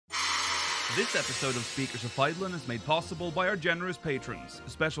This episode of Speakers of Eidolon is made possible by our generous patrons.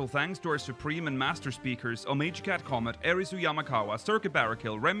 Special thanks to our supreme and master speakers, Omeji Cat Comet, Erisu Yamakawa, Circuit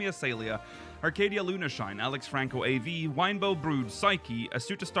Barrakill, Remy Asalia, Arcadia Lunashine, Alex Franco AV, Winebow Brood, Psyche,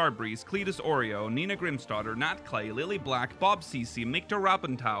 Asuta Starbreeze, Cletus Oreo, Nina Grimstadter, Nat Clay, Lily Black, Bob Cece, Mikta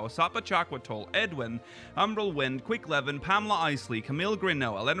Rapentau, Sapa Chakwatol, Edwin, Umbral Wind, Quick Levin, Pamela Isley, Camille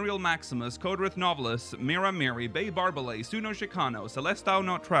Grinnell, Elenriel Maximus, Codrith Novelist, Mira Miri, Bay Barbalay, Suno Chicano, Celestao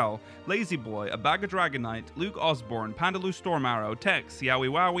Notrell, Lazy Boy, Abaga Dragonite, Luke Osborne, Pandaloo Stormarrow, Tex, Yowie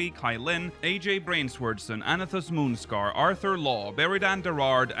Wowie, Kai Lin, AJ Brainswordson, Anathus Moonscar, Arthur Law, Beridan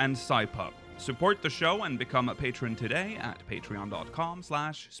Derard, and Cypup. Support the show and become a patron today at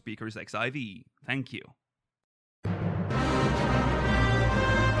patreon.com/speakersxiv. Thank you.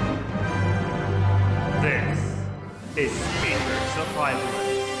 This is Speakers of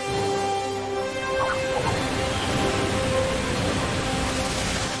Eidolon.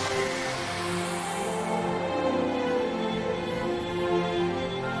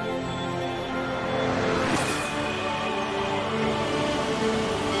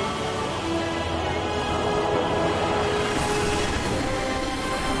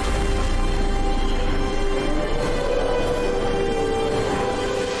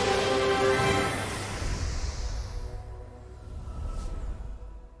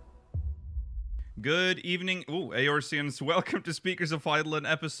 Good evening, Aorcians. Welcome to Speakers of Eidolon,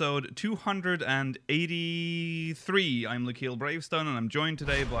 episode 283. I'm Lakeel Bravestone, and I'm joined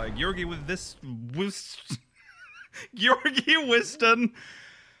today by Georgi Georgi Wiston,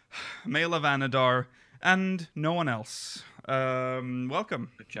 Mela Vanadar, and no one else.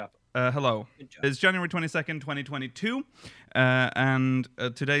 Welcome. Good job. Hello. Good job. It's January 22nd, 2022, and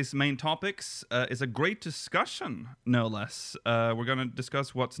today's main topics is a great discussion, no less. We're going to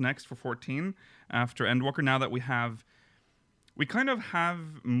discuss what's next for 14 after Endwalker, now that we kind of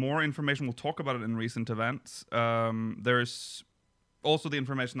have more information. We'll talk about it in recent events. There's also the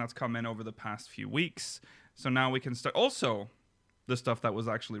information that's come in over the past few weeks, so now we can start. Also, the stuff that was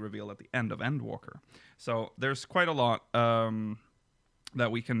actually revealed at the end of Endwalker. So there's quite a lot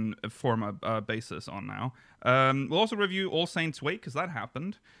that we can form a basis on now. We'll also review All Saints' Wake, because that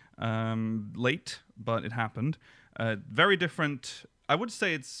happened. Late, but it happened. Very different. I would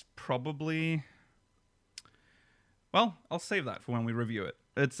say it's probably... Well, I'll save that for when we review it.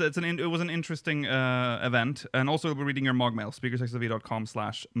 It was an interesting event. And also we'll be reading your Mogmail,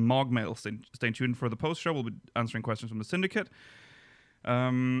 speakersxiv.com/Mogmail. Stay tuned for the post-show. We'll be answering questions from the Syndicate.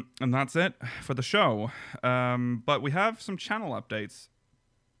 And that's it for the show. But we have some channel updates.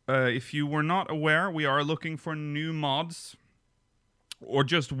 If you were not aware, we are looking for new mods, or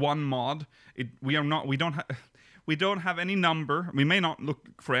just one mod. We don't have any number. We may not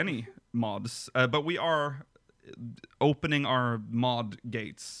look for any mods, but we are opening our mod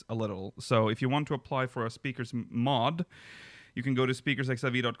gates a little. So if you want to apply for a speakers mod, you can go to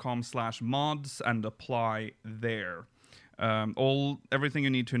speakersxiv.com/mods and apply there. Everything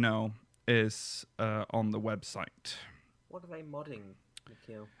you need to know is on the website. What are they modding,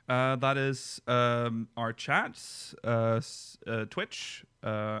 Nikhil? That is our chats, Twitch,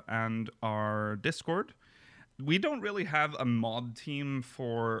 and our Discord. We don't really have a mod team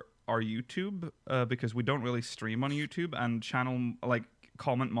for our YouTube because we don't really stream on YouTube, and channel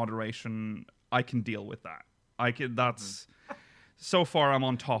comment moderation. I can deal with that. That's so far I'm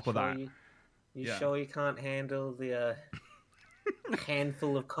on top of that. You sure you can't handle the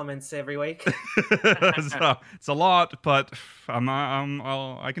handful of comments every week? It's a lot, but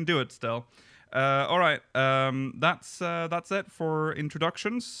I can do it still. All right, that's it for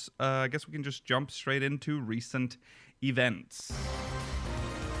introductions. I guess we can just jump straight into recent events.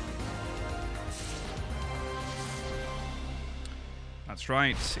 That's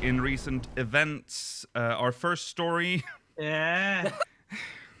right. In recent events, our first story. Yeah.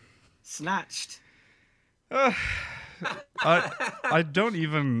 Snatched. I don't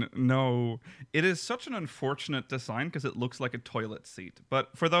even know. It is such an unfortunate design because it looks like a toilet seat.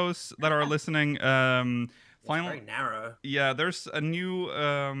 But for those that are listening, very narrow. Yeah, there's a new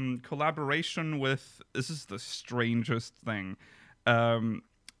collaboration with. This is the strangest thing.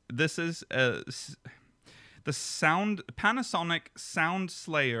 This is the Panasonic Sound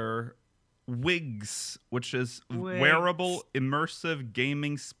Slayer Wigs, which is wearable immersive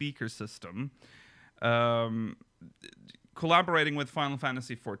gaming speaker system. Collaborating with Final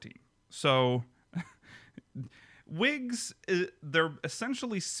Fantasy XIV. So, Wigs, they're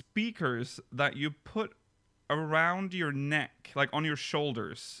essentially speakers that you put around your neck, like on your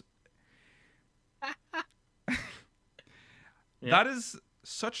shoulders. That is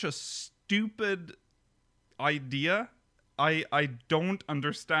such a stupid idea. I don't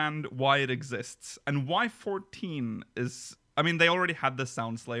understand why it exists and why 14 is. I mean, they already had the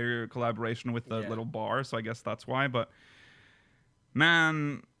Sound Slayer collaboration with the little bar, so I guess that's why. But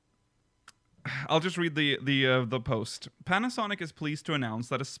man, I'll just read the post. Panasonic is pleased to announce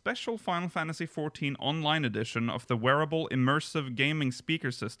that a special Final Fantasy XIV Online edition of the wearable immersive gaming speaker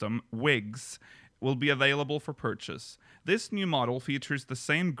system WIGS will be available for purchase. This new model features the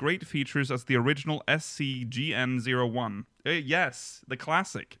same great features as the original SCGN-01. Yes, the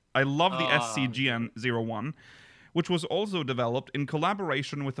classic. I love the SCGN-01, which was also developed in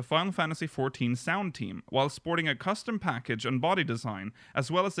collaboration with the Final Fantasy XIV sound team, while sporting a custom package and body design,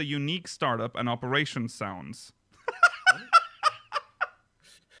 as well as the unique startup and operations sounds.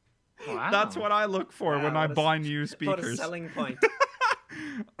 Wow. That's what I look for when I buy new speakers. What a selling point.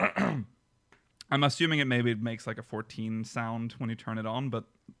 I'm assuming it makes like a 14 sound when you turn it on, but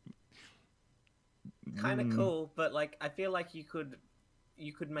Kind of cool, but like I feel like you could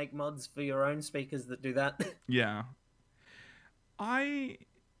make mods for your own speakers that do that. yeah. I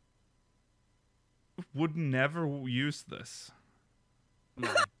would never use this.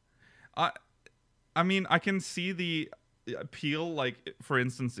 No. I mean, I can see the appeal, like for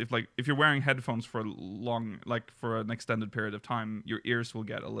instance, if you're wearing headphones for for an extended period of time, your ears will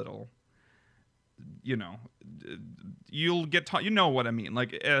get a little, you'll get you know what I mean,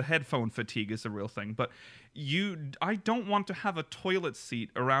 like headphone fatigue is a real thing. But I don't want to have a toilet seat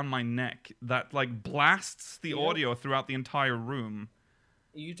around my neck that like blasts the audio throughout the entire room.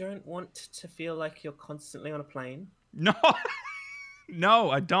 You don't want to feel like you're constantly on a plane? No. No,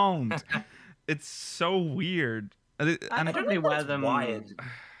 I don't. It's so weird. And I probably wear them wired.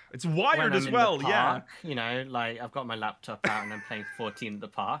 It's wired when as I'm in well, the park, like I've got my laptop out and I'm playing 14 at the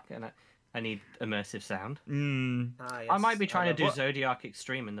park, and I need immersive sound. Yes, I might be trying to do love- Zodiac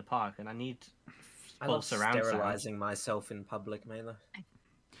Extreme in the park, and I need I full love surround sound. sterilizing myself in public, Mela.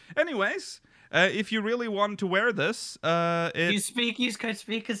 Anyways, if you really want to wear this, Use code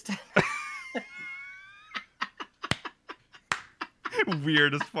speakers.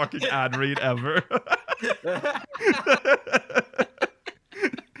 Weirdest fucking ad read ever.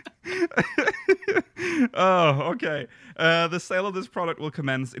 Oh, okay. The sale of this product will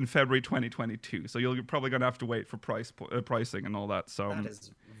commence in February 2022, so you're probably gonna have to wait for pricing and all that. So That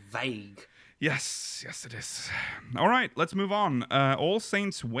is vague. yes, it is. All right, let's move on. All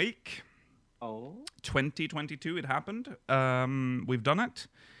Saints Wake. Oh. 2022 it happened. We've done it.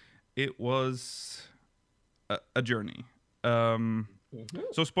 It was a journey.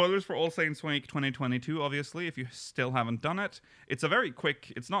 So spoilers for All Saints Wake 2022, obviously, if you still haven't done it. It's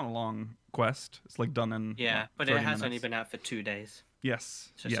it's not a long quest. It's like done in But 30 it has minutes. only been out for 2 days.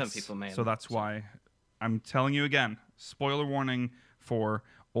 Yes. So yes. some people may have So that's why I'm telling you again. Spoiler warning for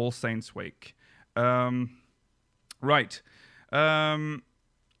All Saints Wake. Right.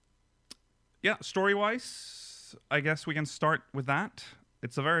 Yeah, story-wise, I guess we can start with that.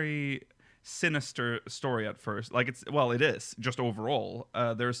 It's a very sinister story at first. Like it is just overall.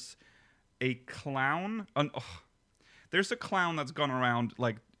 There's a clown. There's a clown that's gone around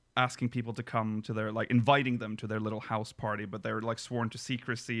like asking people to come to their inviting them to their little house party, but they're like sworn to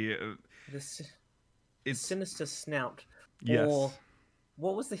secrecy. It's It's Sinister Snout. yes. Or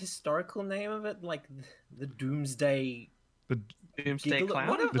what was the historical name of it? Like the Doomsday The Doomsday Giggle- Clown?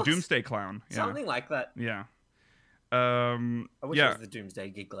 what it the was? Doomsday Clown. Yeah. Something like that. Yeah. I wish it Yeah. was the Doomsday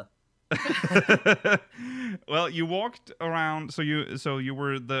Giggler. Well, you walked around. So you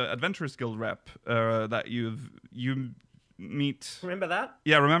were the Adventurers Guild rep. That you meet. Remember that?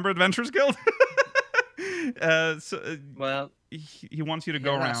 Yeah, remember Adventurers Guild? Well, he wants you to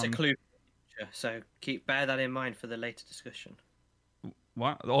go that's a around. clue. So bear that in mind for the later discussion.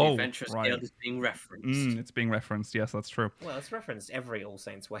 What? The Oh, Adventurers right. Guild is being referenced. It's being referenced. Yes, that's true. Well, it's referenced every All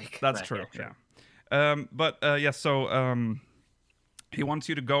Saints Wake. That's Right, true. Yeah. So he wants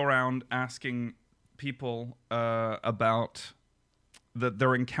you to go around asking people about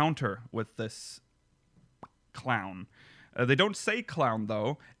their encounter with this clown. They don't say clown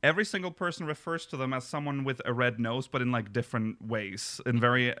though. Every single person refers to them as someone with a red nose, but in like different ways, in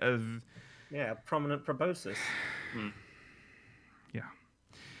very Yeah, prominent proboscis.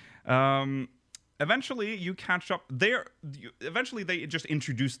 yeah. Eventually, you catch up. Eventually, they just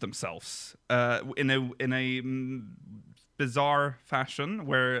introduce themselves in a bizarre fashion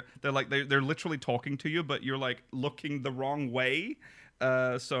where they're literally talking to you, but you're like looking the wrong way.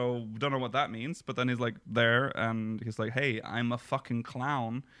 So don't know what that means. But then he's like there, and he's like, "Hey, I'm a fucking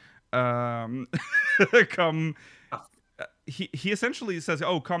clown. Come." He essentially says,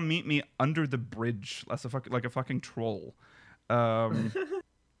 "Oh, come meet me under the bridge." That's like a fucking troll.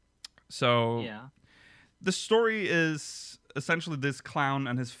 So Yeah. the story is essentially this clown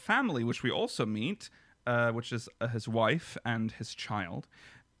and his family, which we also meet, which is his wife and his child.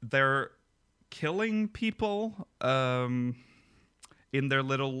 They're killing people in their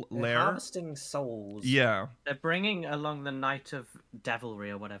little They're lair. harvesting souls. Yeah. They're bringing along the Night of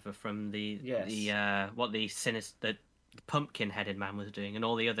Devilry or whatever from the pumpkin-headed man was doing, and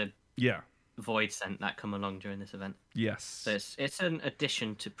all the other Yeah. void sent that come along during this event. Yes. So it's an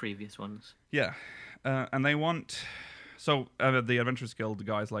addition to previous ones. Yeah. And they want... So the Adventurers Guild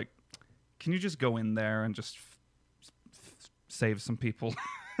guy's like, can you just go in there and just save some people?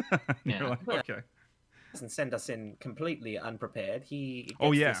 You're like, okay. Doesn't send us in completely unprepared. He gets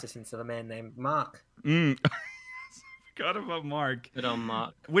Oh, yeah. the assistance of a man named Mark. Forgot about Mark. Good on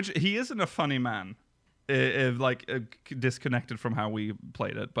Mark. Which, he isn't a funny man. Disconnected from how we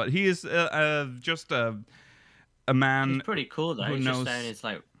played it. But he is just a man... He's pretty cool, though. who He's knows... just wearing his,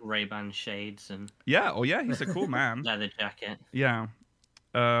 like, Ray-Ban shades and Yeah, oh yeah, he's a cool man. leather jacket. Yeah.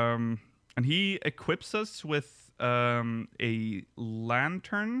 And he equips us with a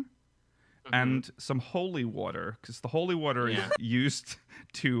lantern and some holy water, because the holy water is used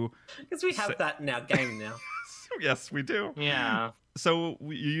to... Because we have that in our game now. Yes, we do. Yeah. So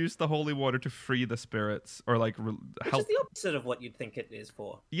you use the holy water to free the spirits, or like Which help... is the opposite of what you'd think it is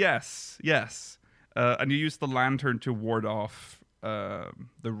for. Yes. And you use the lantern to ward off the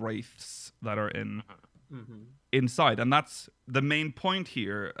wraiths that are inside. And that's the main point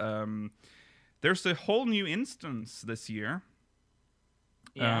here. There's a whole new instance this year.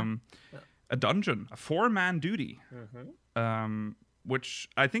 Yeah. A dungeon, a 4-man duty. Which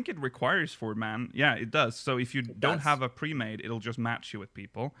I think it requires 4-man. Yeah, it does. So if you don't have a pre-made, it'll just match you with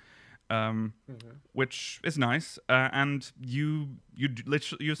people. Which is nice, and you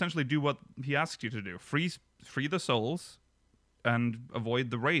essentially do what he asks you to do: free the souls, and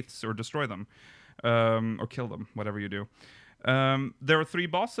avoid the wraiths or destroy them, or kill them, whatever you do. There are 3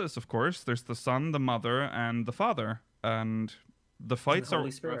 bosses, of course. There's the son, the mother, and the father, and the fights the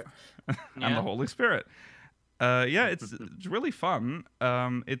Holy Spirit. and the Holy Spirit. It's really fun.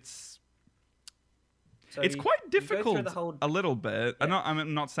 It's quite difficult a little bit. Yeah.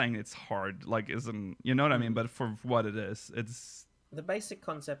 I'm not saying it's hard, like isn't, you know what I mean? But for what it is, it's... The basic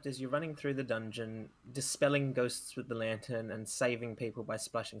concept is you're running through the dungeon, dispelling ghosts with the lantern, and saving people by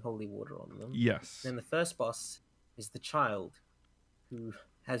splashing holy water on them. Yes. Then the first boss is the child, who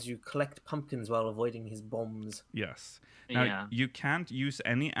has you collect pumpkins while avoiding his bombs. Yes. Now, Yeah. you can't use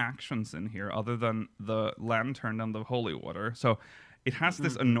any actions in here other than the lantern and the holy water. So it has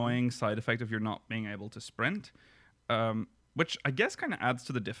this annoying side effect of you're not being able to sprint, which I guess kind of adds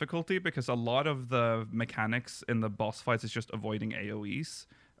to the difficulty, because a lot of the mechanics in the boss fights is just avoiding AoEs.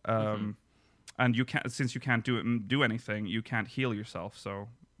 And you can't, since you can't do anything, you can't heal yourself. So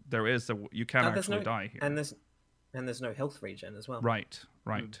you can actually die here. And there's no health regen as well. Right.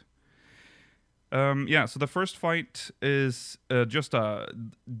 So the first fight is just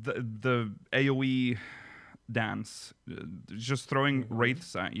the AoE dance, just throwing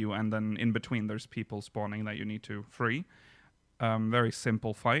wraiths at you, and then in between there's people spawning that you need to free. Very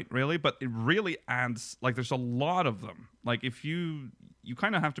simple fight, really, but it really adds, like, there's a lot of them. Like, if you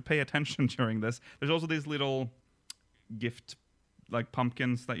kind of have to pay attention during this. There's also these little gift, like,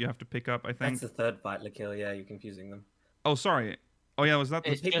 pumpkins that you have to pick up, I think. That's the third fight, Lakil. Yeah, you're confusing them. Oh, sorry. Oh, yeah, was that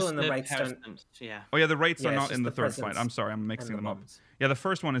the... It's people just in the wraiths don't- Parasite, Yeah. Oh, yeah, the wraiths are Yeah, it's not just in the the third fight. presence I'm sorry, I'm mixing and the them up. bombs. Yeah, the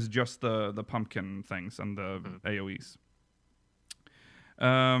first one is just the pumpkin things and the AoEs.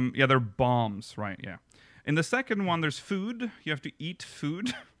 They're bombs, right, yeah. In the second one, there's food. You have to eat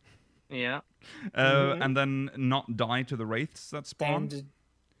food. Yeah. And then not die to the wraiths that spawn.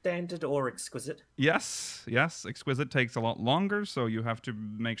 Standard or exquisite. Yes. Exquisite takes a lot longer, so you have to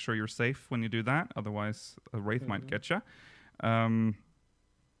make sure you're safe when you do that. Otherwise, a wraith might get you.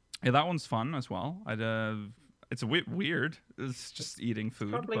 Yeah, that one's fun as well. It's a bit weird. It's just eating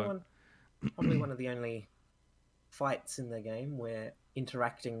food. Probably one of the only fights in the game where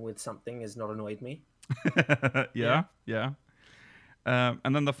interacting with something has not annoyed me. Yeah.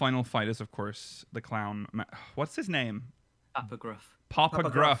 And then the final fight is, of course, the clown. What's his name? Papa Gruff. Papa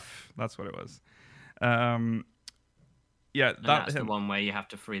Gruff. That's what it was. And that's the one where you have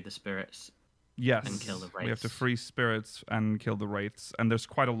to free the spirits. Yes. And kill the wraiths. We have to free spirits and kill the wraiths, and there's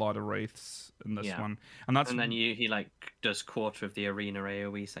quite a lot of wraiths in this one. And then he like does quarter of the arena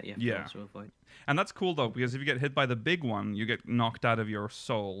AoEs that you have to also avoid. And that's cool though, because if you get hit by the big one, you get knocked out of your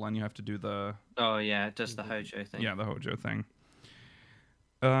soul, and you have to do the... Oh yeah, it does the Hojo thing. Yeah, the Hojo thing.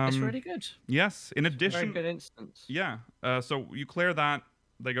 It's really good. Yes, in addition... Very good instance. Yeah, so you clear that,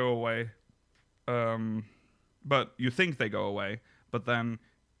 they go away. But you think they go away, but then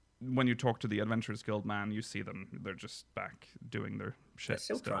when you talk to the Adventurers Guild man, you see them. They're just back doing their shit.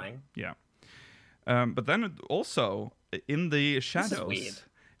 They're still trying. Yeah. But then also in the shadows, weird.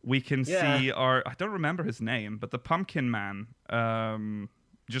 we can Yeah. see I don't remember his name, but the Pumpkin Man,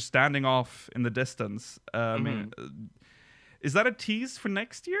 just standing off in the distance. Is that a tease for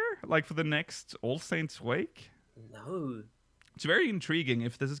next year? Like for the next All Saints Wake? No. It's very intriguing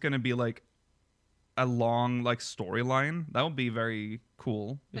if this is going to be like a long like storyline. That would be very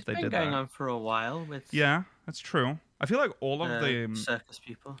cool if It's they been did going that. on for a while with Yeah, that's true. I feel like all of circus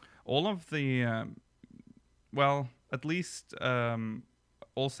people. well, at least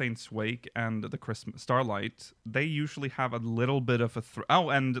All Saints Wake and the Christmas Starlight, they usually have a little bit of a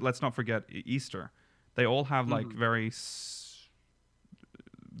and let's not forget Easter. They all have like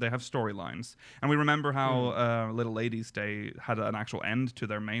they have storylines, and we remember how Little Ladies Day had an actual end to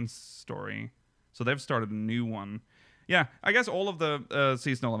their main story, so they've started a new one. Yeah, I guess all of the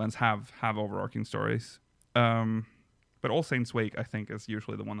seasonal events have overarching stories, but All Saints Wake I think is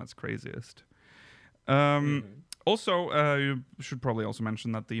usually the one that's craziest. Also, you should probably also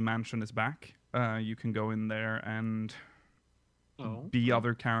mention that the mansion is back. You can go in there and be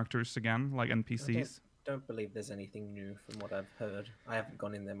other characters again, like NPCs. Don't believe there's anything new from what I've heard. I haven't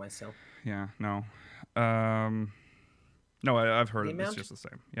gone in there myself. Yeah, no. No, I've heard it's just the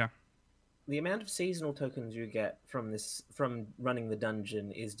same. Yeah. The amount of seasonal tokens you get from running the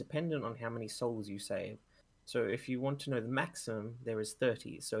dungeon is dependent on how many souls you save. So if you want to know the maximum, there is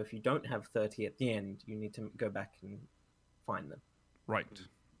 30. So if you don't have 30 at the end, you need to go back and find them. Right.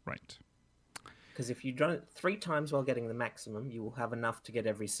 Because if you run it 3 times while getting the maximum, you will have enough to get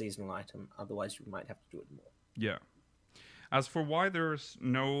every seasonal item. Otherwise, you might have to do it more. Yeah. As for why there's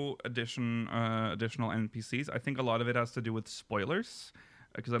no additional NPCs, I think a lot of it has to do with spoilers.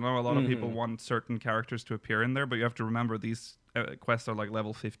 Because I know a lot of people want certain characters to appear in there, but you have to remember these quests are like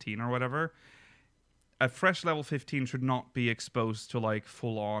level 15 or whatever. A fresh level 15 should not be exposed to like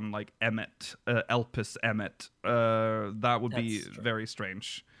full on like Emmet, Elpis Emmet. That would be very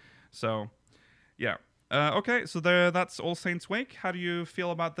strange. So, yeah. Okay, so that's All Saints Wake. How do you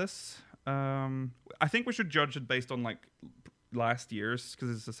feel about this? I think we should judge it based on like last year's,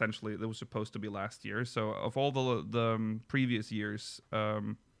 because it's essentially, it was supposed to be last year. So of all the previous year's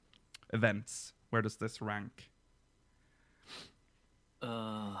events, where does this rank?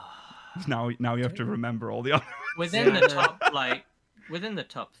 Now you have to remember all the other within the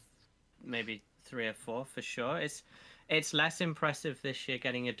top maybe 3 or 4 for sure. It's less impressive this year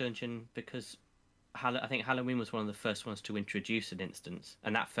getting a dungeon because I think Halloween was one of the first ones to introduce an instance,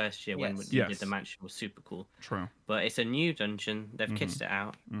 and that first year when you did the mansion was super cool. True. But it's a new dungeon. They've kitsed it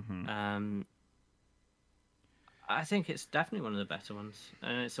out. I think it's definitely one of the better ones.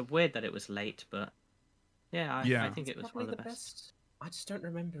 It's weird that it was late, but I think it was one of the best. I just don't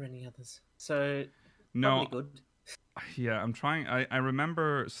remember any others. So no, probably good. Yeah, I'm trying. I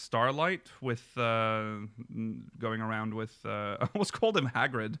remember Starlight with going around with I almost called him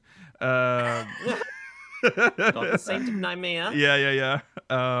Hagrid. Saint of Nymea. Yeah.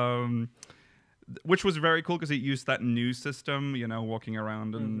 Which was very cool because he used that new system, walking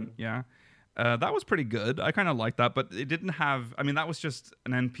around and that was pretty good. I kind of liked that, but it didn't have. I mean, that was just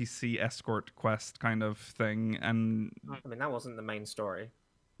an NPC escort quest kind of thing, and I mean that wasn't the main story.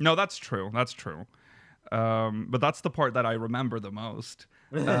 No, that's true. But that's the part that I remember the most.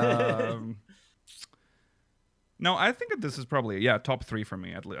 No, I think that this is probably top 3 for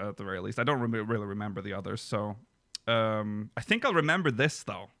me at the very least. I don't really remember the others, so I think I'll remember this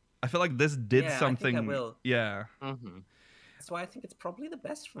though. I feel like this did something. I think I will. Yeah. That's why I think it's probably the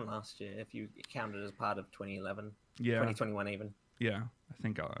best from last year if you count it as part of 2011. Yeah. 2021 even. Yeah, I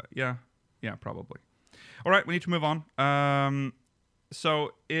think. Yeah, probably. All right, we need to move on.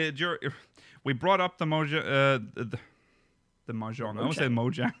 So we brought up the Mojang. The Mahjong. I almost say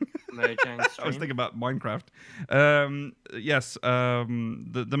Mojang. Mojang stream. I was thinking about Minecraft. Yes,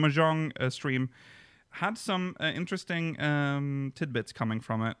 the Mahjong stream had some interesting tidbits coming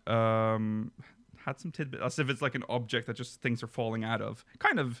from it. Had some tidbits, as if it's like an object that just things are falling out of.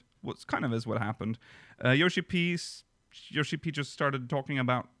 Kind of is what happened. Yoshi P just started talking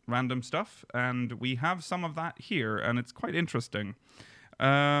about random stuff, and we have some of that here, and it's quite interesting.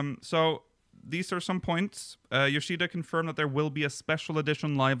 So these are some points. Yoshida confirmed that there will be a special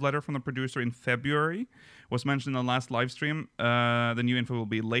edition live letter from the producer in February. Was mentioned in the last live stream. The new info will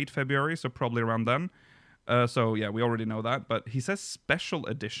be late February, so probably around then. So yeah, we already know that. But he says special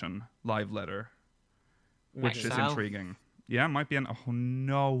edition live letter, which is intriguing. Yeah, might be oh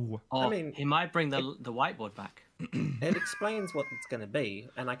no. I mean, he might bring the whiteboard back. It explains what it's going to be,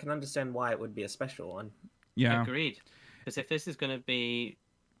 and I can understand why it would be a special one. Yeah, agreed. Because if this is going to be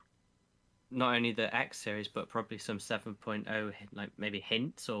not only the X series, but probably some 7.0, like maybe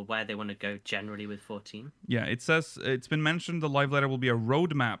hints or where they want to go generally with 14. Yeah, it says it's been mentioned the live letter will be a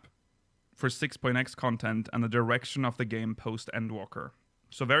roadmap for 6.x content and the direction of the game post Endwalker.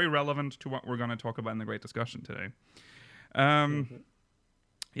 So very relevant to what we're going to talk about in the great discussion today.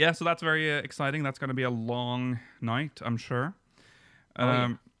 Yeah, so that's very exciting. That's going to be a long night, I'm sure.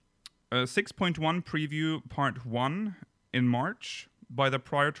 6.1 preview part 1 in March. By the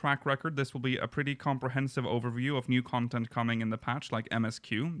prior track record, this will be a pretty comprehensive overview of new content coming in the patch, like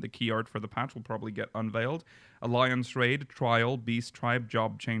MSQ. The key art for the patch will probably get unveiled. Alliance Raid, Trial, Beast Tribe,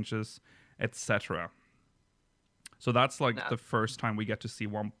 job changes, etc. So that's like the first time we get to see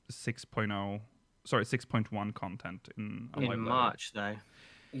 6.1 content in a live letter. March, though.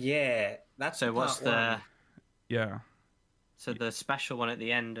 Yeah, that's so. What's part one. Yeah. So the special one at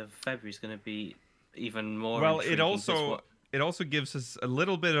the end of February is going to be even more. Well, it also gives us a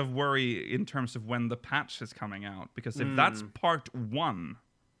little bit of worry in terms of when the patch is coming out, because if that's part 1,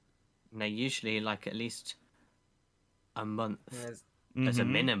 they're usually like at least a month. There's a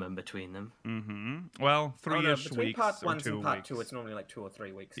minimum between them. Well, 3-ish between weeks part or 1 2 and part weeks. 2, it's normally like 2 or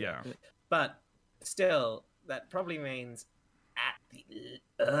 3 weeks. Yeah. But still, that probably means at the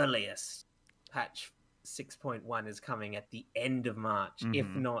earliest, patch 6.1 is coming at the end of March, if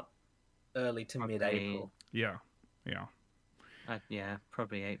not early to mid-April. Yeah. Yeah,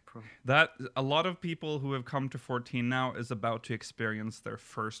 probably April. That a lot of people who have come to 14 now is about to experience their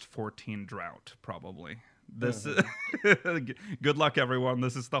first 14 drought, probably. This good luck, everyone.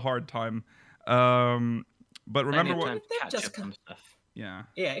 This is the hard time. But remember what? If they've just come, stuff. Yeah.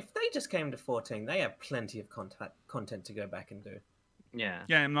 If they just came to 14, they have plenty of content to go back and do. Yeah.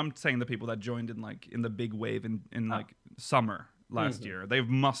 Yeah, and I'm saying the people that joined in the big wave in like summer last year, they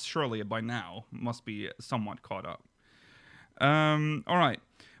must surely by now must be somewhat caught up. All right.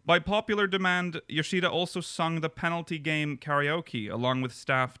 By popular demand, Yoshida also sung the penalty game karaoke along with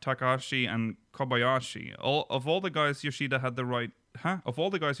staff Takahashi and Kobayashi. Of all the guys, Yoshida had the right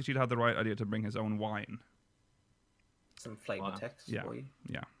idea to bring his own wine. Some flavor text for you.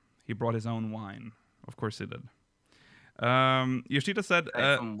 Yeah. He brought his own wine. Of course he did. Yoshida said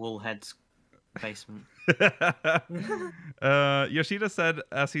from Woolhead's basement. Yoshida said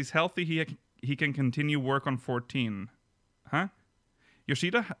as he's healthy he can continue work on 14.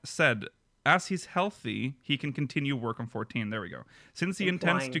 Yoshida said as he's healthy he can continue work on 14. There we go. Since he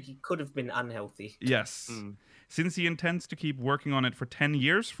intends to he could have been unhealthy. Yes. Since he intends to keep working on it for 10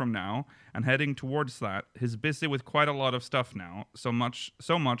 years from now and heading towards that, he's busy with quite a lot of stuff now. So much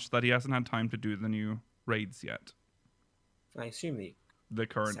that he hasn't had time to do the new raids yet. I assume the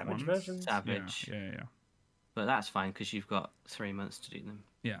current Savage ones. versions? Savage. Yeah. But that's fine because you've got 3 months to do them.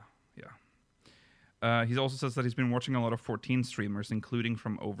 Yeah. He also says that he's been watching a lot of 14 streamers, including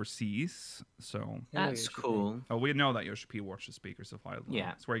from overseas. So that's cool. Oh, we know that Yoshi P watches Speakers of Ireland. Yeah.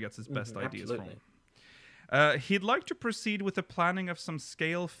 That's where he gets his best ideas absolutely. from. He'd like to proceed with the planning of some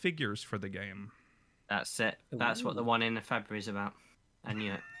scale figures for the game. That's it. That's what the one in February is about. I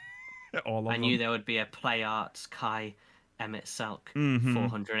knew it. I knew there would be a Play Arts Kai Emmett Selk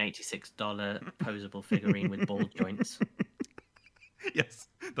 $486 posable figurine with ball joints. Yes,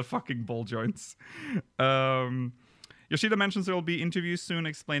 the fucking ball joints. Yoshida mentions there will be interviews soon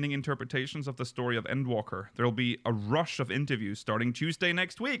explaining interpretations of the story of Endwalker. There will be a rush of interviews starting Tuesday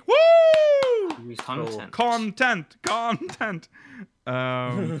next week. Woo! Content.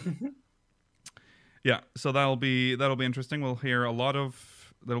 Yeah, so that'll be interesting. We'll hear a lot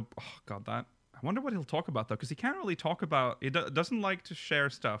of I wonder what he'll talk about though, because he can't really talk about. He doesn't like to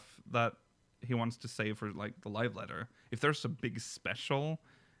share stuff that he wants to save for like the live letter. If there's a big special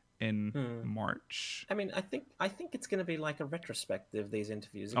in March, I mean, I think it's going to be like a retrospective. These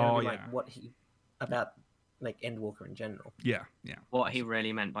interviews are going to be like about like Endwalker in general. Yeah. What he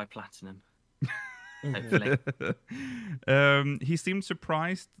really meant by platinum. Hopefully. He seemed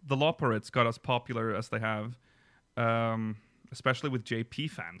surprised the Loperates got as popular as they have, especially with JP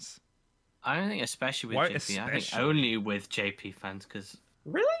fans. I don't think especially with JP. I think only with JP fans, because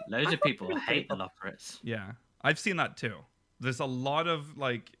really loads of people hate the Loperates. Yeah, I've seen that too. There's a lot of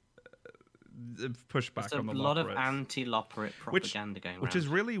like pushback on the Loperates. A lot of anti-Loperate propaganda going around. Which is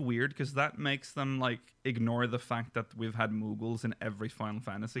really weird because that makes them like ignore the fact that we've had Moogles in every Final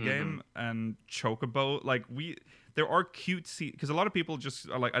Fantasy game and Chocobo. Like there are cutesy, because a lot of people just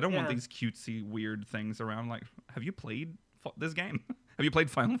are like, I don't want these cutesy weird things around. Like, have you played this game? Have you played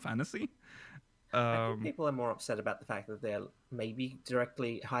Final Fantasy? I think people are more upset about the fact that they're maybe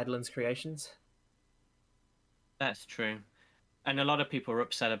directly Heideland's creations. That's true. And a lot of people are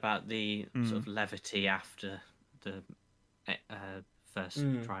upset about the sort of levity after the first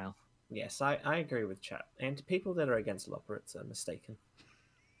trial. Yes, I agree with chat. And people that are against Loporits are mistaken.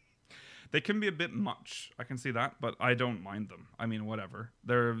 They can be a bit much. I can see that, but I don't mind them. I mean, whatever.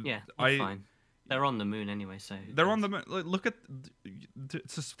 They're Fine. They're on the moon anyway, so They're on the moon. Look at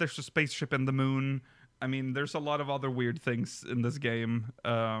there's a spaceship in the moon. I mean, there's a lot of other weird things in this game.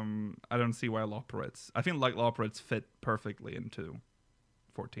 I don't see why Loporits. I feel like Loporits fit perfectly into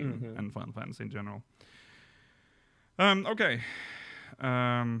 14 and Final Fantasy in general. Okay.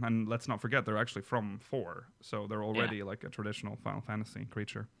 And let's not forget they're actually from 4, so they're already like a traditional Final Fantasy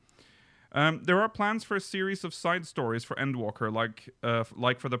creature. There are plans for a series of side stories for Endwalker,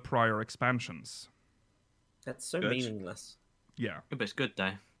 like for the prior expansions. That's so meaningless. Yeah, But it's good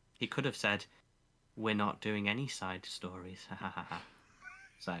though. He could have said, "We're not doing any side stories."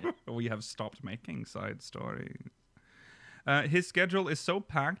 So we have stopped making side stories. His schedule is so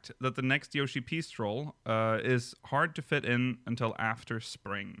packed that the next Yoshi P stroll is hard to fit in until after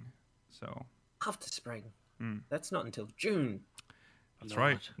spring. So After spring. That's not until June. that's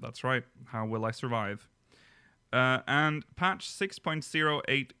right. That's right. How will I survive? And patch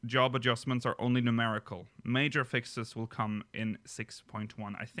 6.08 job adjustments are only numerical. Major fixes will come in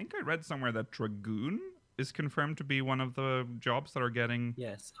 6.1. I think I read somewhere that Dragoon is confirmed to be one of the jobs that are getting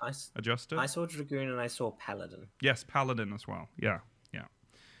Yes, adjusted. I saw Dragoon and I saw Paladin. Yes, Paladin as well. Yeah.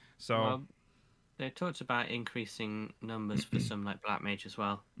 So well, they talked about increasing numbers for some like Black Mage as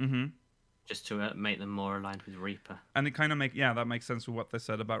well, just to make them more aligned with Reaper. And it kind of that makes sense with what they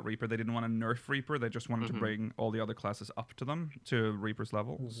said about Reaper. They didn't want to nerf Reaper. They just wanted to bring all the other classes up to them, to Reaper's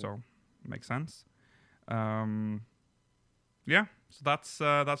level. So it makes sense. Yeah, so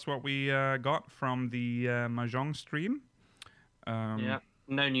that's what we got from the Mahjong stream. Yeah,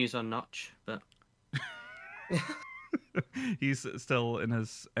 no news on Notch, but he's still in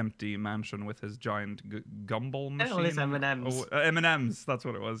his empty mansion with his giant gumball machine. all his M&Ms. Oh, M&Ms, that's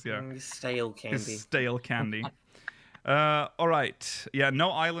what it was, yeah. Stale candy. His stale candy. All right. Yeah,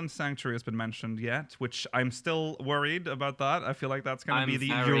 no Island Sanctuary has been mentioned yet, which I'm still worried about that. I feel like that's going to be the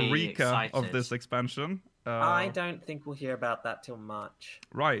eureka of this expansion. I don't think we'll hear about that till March.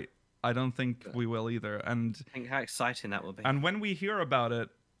 Right. I don't think we will either. And think how exciting that will be. And when we hear about it,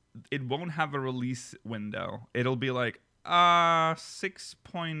 it won't have a release window. It'll be like 6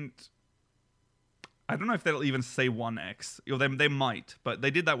 point. I don't know if they'll even say 1x. They might, but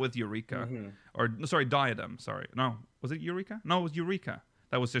they did that with Eureka. Or sorry, Diadem. Sorry, no, was it Eureka? No, it was Eureka.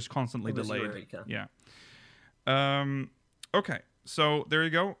 That was just constantly delayed. Eureka. Yeah. Okay, so there you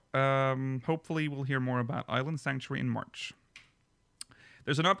go. Hopefully, we'll hear more about Island Sanctuary in March.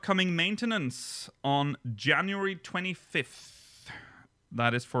 There's an upcoming maintenance on January 25th.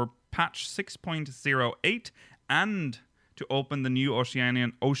 That is for patch 6.08 and to open the new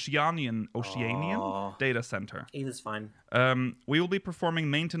Oceanian data center. Either's fine. We will be performing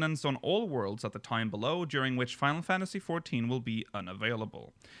maintenance on all worlds at the time below, during which Final Fantasy XIV will be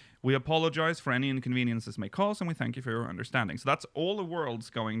unavailable. We apologize for any inconveniences may cause, and we thank you for your understanding. So that's all the worlds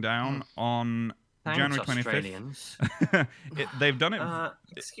going down on January 25th. They've done it.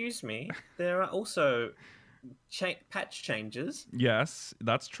 Excuse me. There are also patch changes. Yes,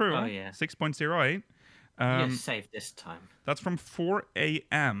 that's true. Oh, yeah. 6.08. You're safe this time. That's from 4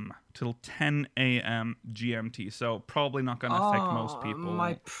 a.m. till 10 a.m. GMT, so probably not going to affect most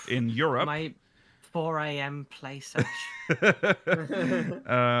people in Europe. My 4 a.m. play session.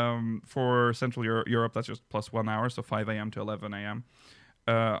 For Central Europe, that's just plus 1 hour, so 5 a.m. to 11 a.m.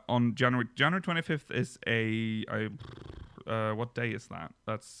 On January 25th is what day is that?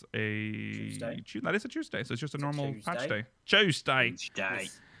 That's a Tuesday. That is a Tuesday, so it's just a normal Tuesday. patch day. Tuesday.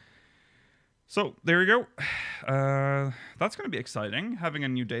 Yes. So there you go. That's going to be exciting. Having a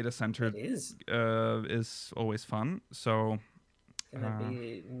new data center It is. Is always fun. So Can there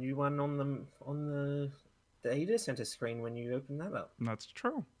be a new one on the data center screen when you open that up? that's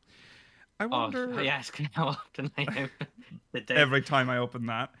true. I wonder. Yes, how often I open the data. Every time I open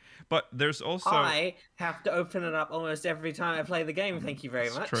that, but there's also. I have to open it up almost every time I play the game. Thank you very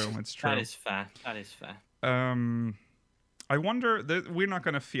much. It's true. That is fair. That is fair. I wonder we're not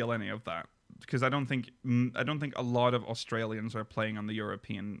going to feel any of that because I don't think a lot of Australians are playing on the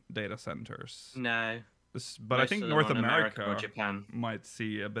European data centers. No. But I think North America or Japan might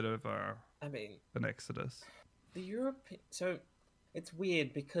see a bit of an exodus. The Europe. So it's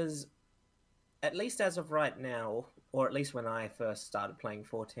weird because, at least as of right now, or at least when I first started playing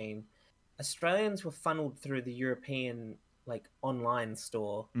 14, Australians were funneled through the European online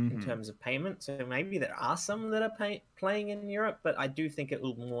store in terms of payment. So maybe there are some that are playing in Europe, but I do think it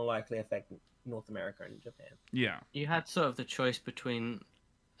will more likely affect North America and Japan. Yeah. You had sort of the choice between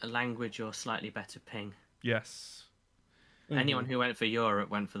a language or slightly better ping. Yes. Anyone who went for Europe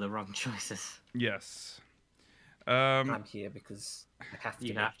went for the wrong choices. Yes. I'm here because I have to.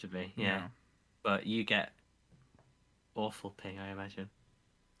 You have to be, yeah. But you get awful ping, I imagine.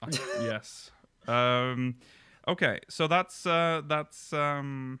 Yes. Okay, so that's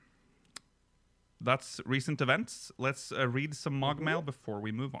recent events. Let's read some Mog Mail before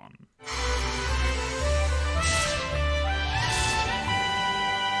we move on.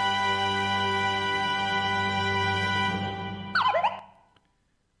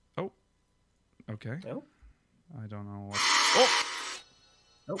 Oh. Okay. Oh. I don't know what. Oh.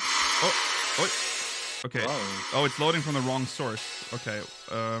 Oh. Okay. Whoa. Oh, it's loading from the wrong source. Okay.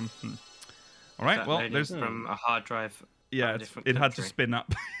 All right. That Well, loading there's from a hard drive. yeah, from a different it had to country. spin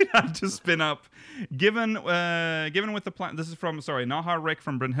up. It had to spin up. Given with the plan, this is from Naha Rick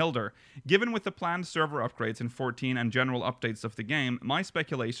from Brynhilder. Given with the planned server upgrades in 14 and general updates of the game, my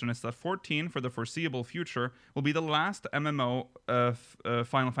speculation is that 14 for the foreseeable future will be the last MMO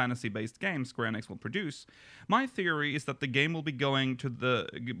Final Fantasy based game Square Enix will produce. My theory is that the game will be going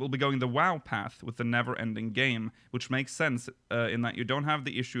the WoW path with the never-ending game, which makes sense in that you don't have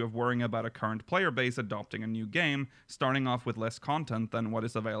the issue of worrying about a current player base adopting a new game, starting off with less content than what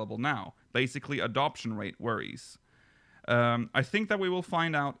is available now. Basically, adoption rate worries. I think that we will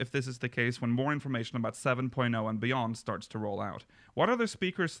find out if this is the case when more information about 7.0 and beyond starts to roll out. What are the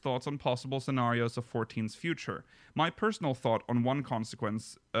speakers' thoughts on possible scenarios of 14's future? My personal thought on one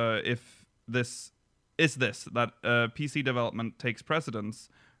consequence, if this is that PC development takes precedence.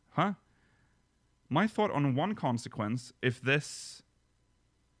 Huh? My thought on one consequence, if this...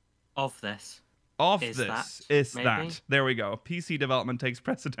 Of this. Is that, that. There we go. PC development takes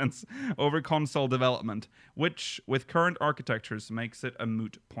precedence over console development, which, with current architectures, makes it a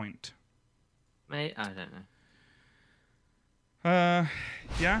moot point. I don't know.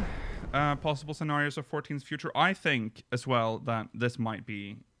 Yeah. Possible scenarios of 14's future. I think as well that this might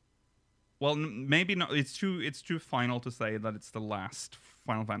be... Well, maybe not. It's too final to say that it's the last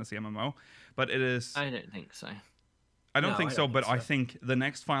Final Fantasy MMO, but it is... I don't think so. I don't think so, but so. I think the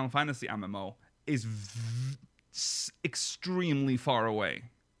next Final Fantasy MMO is extremely far away.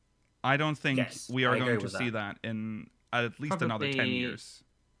 I don't think we are going to see that in at least another 10 years.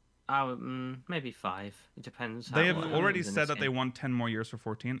 Maybe 5. It depends. They have already said that they want 10 more years for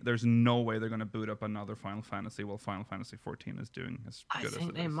 14. There's no way they're going to boot up another Final Fantasy while Final Fantasy 14 is doing as good as it is. I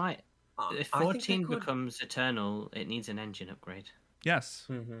think they might. If 14 becomes eternal, it needs an engine upgrade. Yes.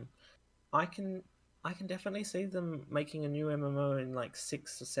 Mm-hmm. I can definitely see them making a new MMO in like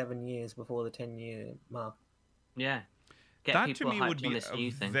 6 or 7 years before the 10-year mark. Yeah. Get That to people me hyped would on be this a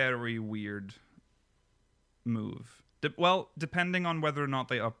new thing. very weird move. Depending on whether or not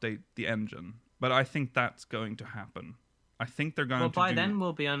they update the engine. But I think that's going to happen. I think they're going to by then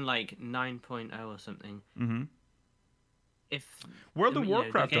we'll be on like 9.0 or something. Mm-hmm. If World of the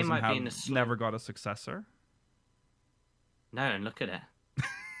Warcraft game doesn't might be in a have slow- never got a successor. No, and look at it.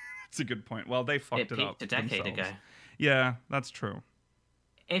 That's a good point. Well, they fucked It it up peaked a decade themselves. ago. Yeah, that's true.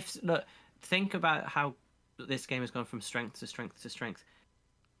 Think about how this game has gone from strength to strength to strength.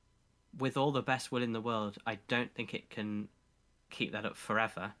 With all the best will in the world, I don't think it can keep that up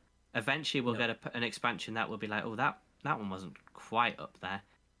forever. Eventually, we'll get an expansion that will be like, oh, that one wasn't quite up there,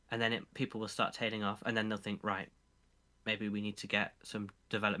 and then people will start tailing off, and then they'll think, right, maybe we need to get some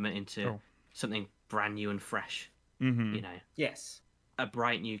development into something brand new and fresh. Mm-hmm. You know, Yes. a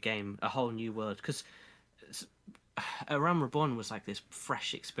bright new game, a whole new world. Because A Realm Reborn was like this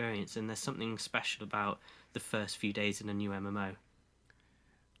fresh experience, and there's something special about the first few days in a new MMO.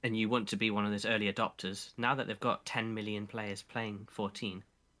 And you want to be one of those early adopters. Now that they've got 10 million players playing 14,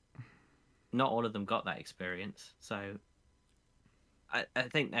 not all of them got that experience. So I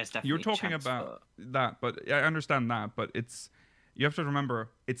think there's definitely You're talking chance about that, but I understand that, but you have to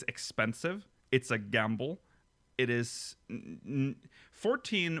remember it's expensive. It's a gamble. It is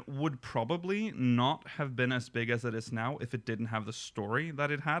 14 would probably not have been as big as it is now if it didn't have the story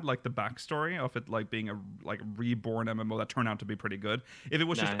that it had, like the backstory of it, like being a reborn MMO that turned out to be pretty good. If it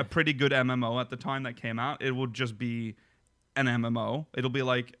was just a pretty good MMO at the time that came out, it would just be an MMO. It'll be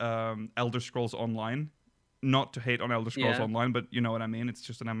like Elder Scrolls Online. Not to hate on Elder Scrolls Online, but you know what I mean. It's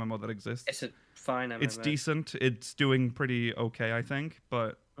just an MMO that exists. It's a fine MMO. It's decent. It's doing pretty okay, I think.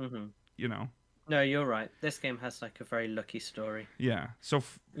 But you know. No, you're right. This game has like a very lucky story. Yeah. So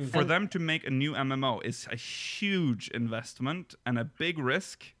for them to make a new MMO is a huge investment and a big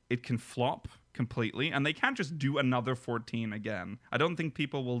risk. It can flop completely, and they can't just do another 14 again. I don't think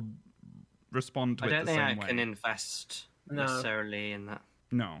people will respond to it the same way. I don't think I can invest necessarily in that.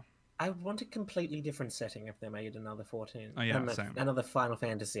 No. I want a completely different setting if they made another 14. Oh, yeah, same. Another Final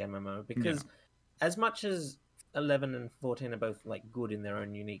Fantasy MMO. Because as much as 11 and 14 are both like good in their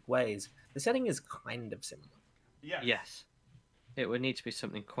own unique ways. The setting is kind of similar. Yes. It would need to be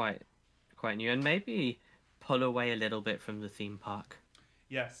something quite new, and maybe pull away a little bit from the theme park.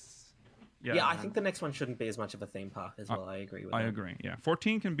 Yes. Yeah, I think the next one shouldn't be as much of a theme park as well. I agree with that. I agree. Yeah,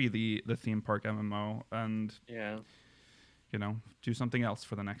 14 can be the theme park MMO, and Yeah. Do something else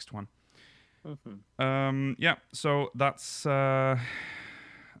for the next one. Mm-hmm. Yeah. So that's that.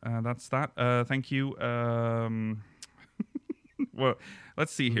 Thank you. Well,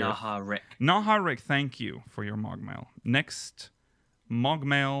 let's see here. Naha Rick, thank you for your Mogmail. Next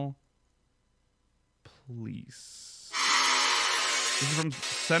Mogmail, please. This is from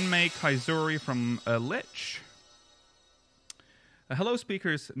Senmei Kaizuri from Lich. Hello,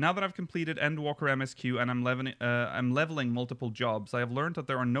 speakers. Now that I've completed Endwalker MSQ and I'm leveling multiple jobs, I have learned that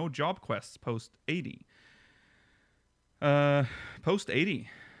there are no job quests post 80. Post 80.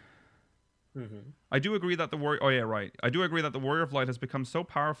 I do agree that the warrior. Oh yeah, right. I do agree that the Warrior of Light has become so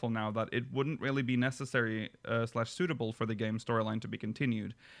powerful now that it wouldn't really be necessary / suitable for the game storyline to be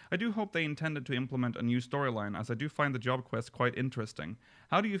continued. I do hope they intended to implement a new storyline, as I do find the job quests quite interesting.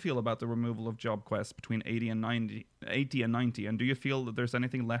 How do you feel about the removal of job quests between 80 and 90, and do you feel that there's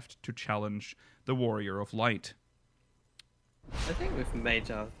anything left to challenge the Warrior of Light? I think we've made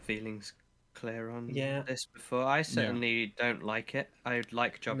our feelings clear on Yeah. this before. I certainly don't like it. I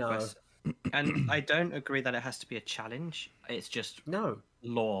like job No. quests. And I don't agree that it has to be a challenge. It's just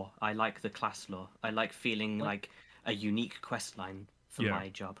lore. I like the class lore. I like feeling like a unique quest line for my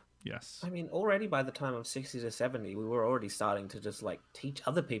job. Yes. I mean, already by the time of 60 to 70, we were already starting to just like teach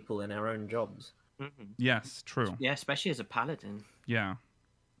other people in our own jobs. Yes, true. Yeah, especially as a paladin. Yeah.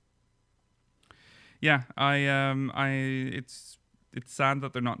 Yeah, it's sad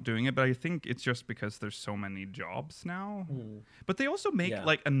that they're not doing it, but I think it's just because there's so many jobs now. But they also make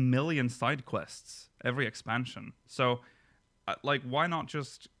like 1 million side quests every expansion. So, like, why not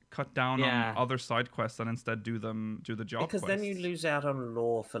just cut down on other side quests and instead do the job Because quests? then you lose out on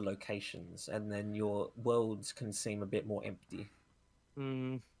lore for locations, and then your worlds can seem a bit more empty.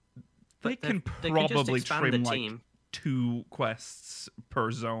 They can probably trim like 2 quests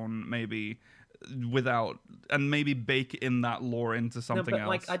per zone, maybe. And maybe bake in that lore into something else.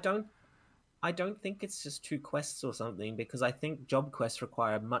 Like I don't think it's just 2 quests or something, because I think job quests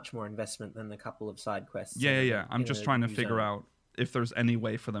require much more investment than a couple of side quests. Yeah. I'm just trying to figure out if there's any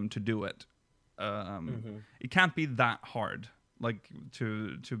way for them to do it. It can't be that hard, like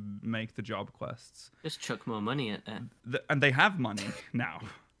to make the job quests. Just chuck more money at it. And they have money now.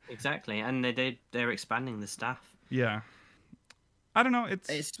 Exactly, and they're expanding the staff. Yeah. I don't know. It's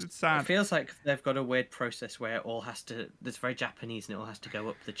sad. It feels like they've got a weird process where it all has to. It's very Japanese, and it all has to go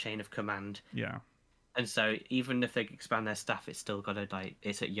up the chain of command. Yeah. And so even if they expand their staff, it's still got to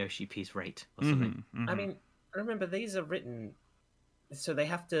it's at Yoshi P's rate or something. I mean, remember, these are written, so they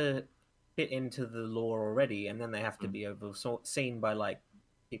have to fit into the lore already, and then they have to be overseen by like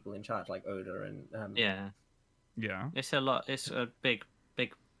people in charge, like Oda and Yeah. It's a lot. It's a big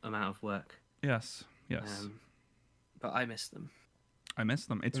amount of work. Yes. But I miss them. I miss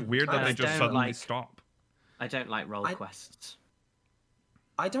them. It's weird that they just suddenly stop. I don't like role quests.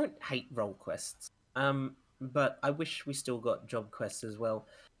 I don't hate role quests. But I wish we still got job quests as well.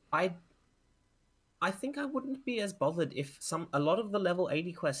 I think I wouldn't be as bothered if a lot of the level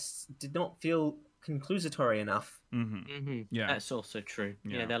 80 quests did not feel conclusatory enough. Yeah, that's also true.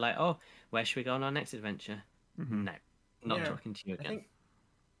 Yeah, they're like, oh, where should we go on our next adventure? No, not talking to you again. I think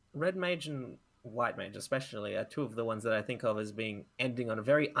Red Mage and White Mage especially are 2 of the ones that I think of as being ending on a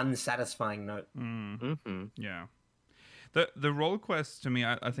very unsatisfying note. Yeah. The role quests, to me,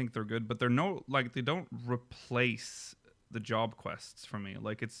 I think they're good, but they don't replace the job quests for me.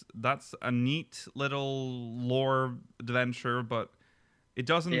 Like, that's a neat little lore adventure, but it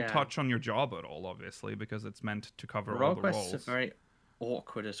doesn't touch on your job at all, obviously, because it's meant to cover all the roles. Role quests are very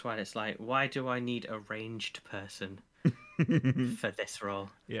awkward as well. It's like, why do I need a ranged person for this role?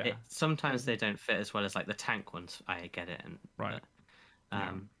 Sometimes they don't fit as well as like the tank ones. I get it. But,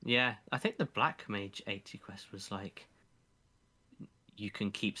 I think the Black Mage 80 quest was like, you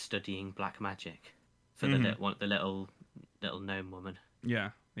can keep studying black magic for the little gnome woman.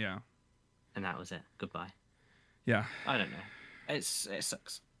 Yeah. And that was it. Goodbye. Yeah. I don't know. It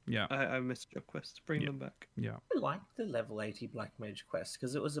sucks. Yeah. I miss job quests. Bring them back. Yeah. I liked the level 80 Black Mage quest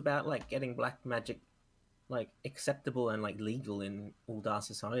because it was about like getting black magic like acceptable and like legal in Uldar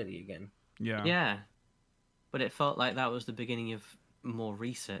society again. Yeah. Yeah. But it felt like that was the beginning of more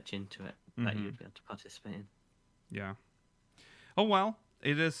research into it that you'd be able to participate in. Yeah. Oh well,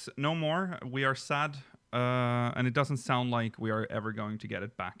 it is no more. We are sad and it doesn't sound like we are ever going to get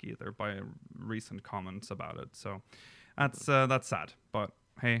it back either by recent comments about it. So that's sad, but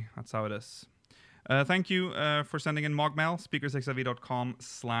hey, that's how it is. Thank you for sending in Mogmail,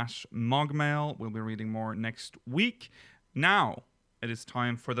 speakersxiv.com/Mogmail. We'll be reading more next week. Now, it is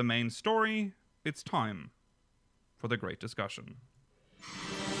time for the main story. It's time for the great discussion.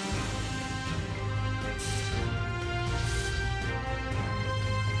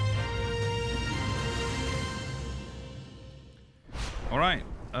 All right.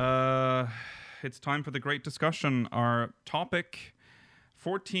 It's time for the great discussion. Our topic,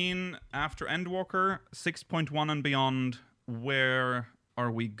 14 after Endwalker, 6.1 and beyond. Where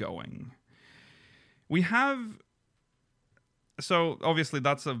are we going? We have... So, obviously,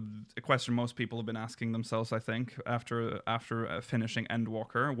 that's a question most people have been asking themselves, I think, after finishing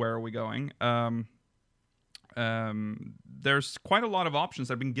Endwalker. Where are we going? There's quite a lot of options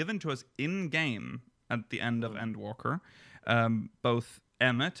that have been given to us in-game at the end of Endwalker. Both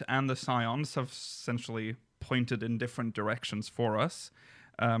Emmet and the Scions have essentially pointed in different directions for us.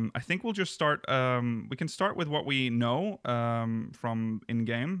 I think we'll just start... we can start with what we know from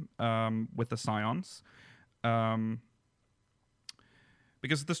in-game with the Scions.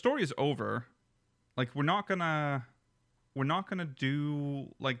 Because the story is over. Like, we're not gonna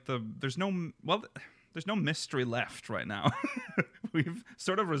do, like, there's no mystery left right now. We've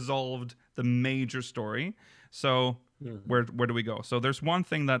sort of resolved the major story. So where do we go? So there's one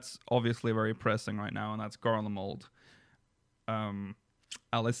thing that's obviously very pressing right now, and that's Garlemald.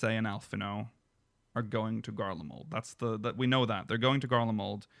 Alisaie and Alphinaud are going to Garlemald. That we know that. They're going to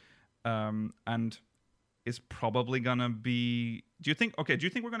Garlemald. And is probably gonna be... Do you think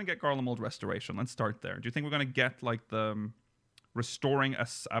we're gonna get Garlemald restoration? Let's start there. Do you think we're gonna get, like, the restoring a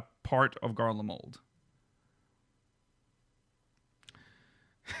part of Garlemald?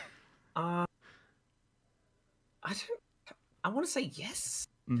 I want to say yes.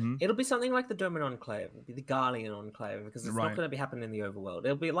 Mm-hmm. It'll be something like the Doman Enclave. It'll be the Garlean Enclave, because it's not going to be happening in the overworld.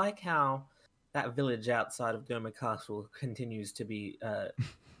 It'll be like how that village outside of Doma Castle continues to be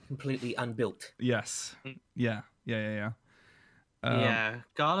completely unbuilt. Yes. Yeah. Yeah,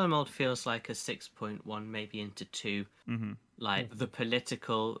 Garlemald feels like a 6.1, maybe into 2. Mm-hmm. Like, the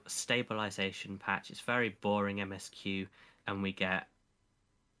political stabilization patch. It's very boring MSQ, and we get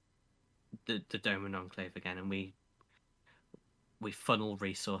the Doman Enclave again, and we funnel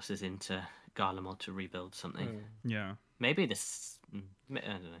resources into Garlemald to rebuild something. Yeah. Maybe this... I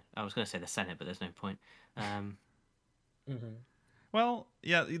don't know. I was going to say the Senate, but there's no point. Well,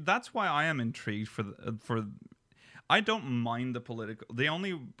 yeah, that's why I am intrigued for I don't mind the political... The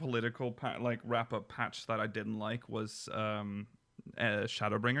only political wrap-up patch that I didn't like was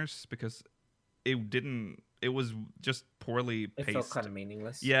Shadowbringers, because it was just poorly paced. It felt kind of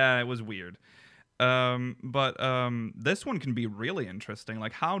meaningless. Yeah, it was weird. But this one can be really interesting.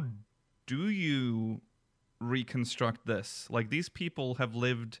 Like, how do you reconstruct this? Like, these people have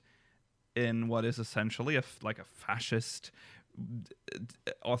lived in what is essentially a fascist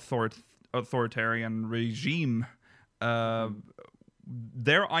authoritarian regime.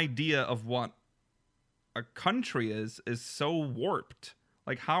 Their idea of what a country is so warped.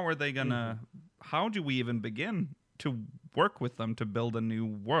 Like, how are they gonna... How do we even begin to work with them to build a new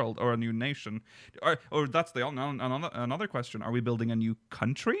world or a new nation? Or that's another question. Are we building a new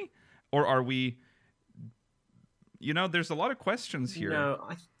country? Or are we... there's a lot of questions here. No,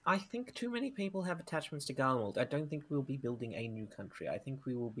 I think too many people have attachments to Garlemald. I don't think we'll be building a new country. I think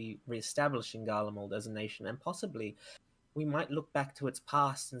we will be reestablishing Garlemald as a nation, and possibly we might look back to its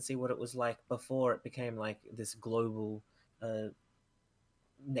past and see what it was like before it became like this global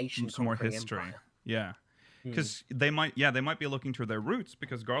nation. Some more history. Empire. Yeah. Because they might be looking to their roots,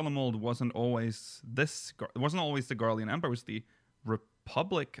 because Garlemald wasn't always the Garlean Empire. It was the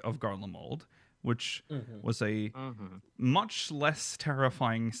Republic of Garlemald, which was a much less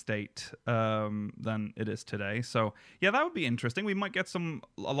terrifying state than it is today. So yeah, that would be interesting. We might get a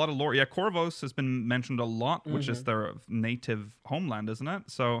lot of lore. Yeah, Corvos has been mentioned a lot, which is their native homeland, isn't it?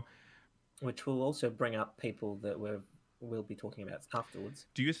 So, which will also bring up people that we'll be talking about afterwards.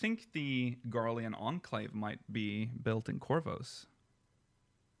 Do you think the Garlean Enclave might be built in Corvos?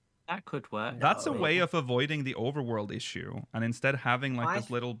 That could work. That's a way of avoiding the overworld issue, and instead having this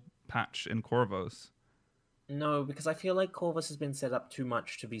little patch in Corvos. No, because I feel like Corvus has been set up too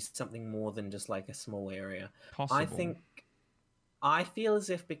much to be something more than just like a small area. Possible. I feel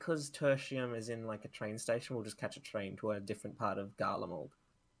as if because Tertium is in like a train station, we'll just catch a train to a different part of Garlemald.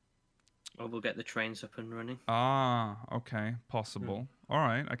 Or we'll get the trains up and running. Ah, okay. Possible. All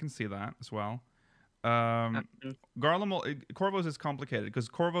right, I can see that as well. Garlemald, Corvos is complicated because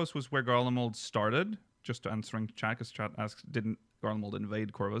Corvos was where Garlemald started, just answering chat, because chat asks, didn't Garlemald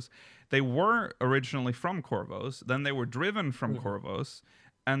invade Corvus? They were originally from Corvus, then they were driven from Corvus,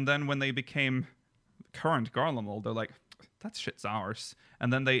 and then when they became current Garlemald, they're like, that shit's ours.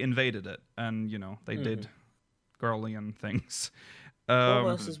 And then they invaded it, and, they did Garlean things.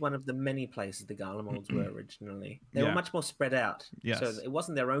 Corvus is one of the many places the Garlemalds were originally. They were much more spread out. Yes. So it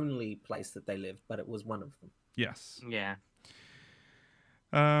wasn't their only place that they lived, but it was one of them. Yes. Yeah.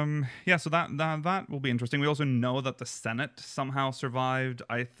 So that will be interesting. We also know that the Senate somehow survived.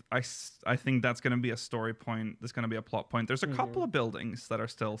 I think that's going to be a story point. That's going to be a plot point. There's a couple of buildings that are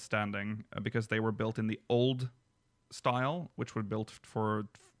still standing because they were built in the old style, which were built for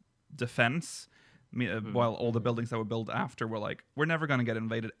defense. While all the buildings that were built after were like, we're never going to get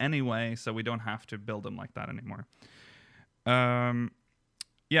invaded anyway, so we don't have to build them like that anymore.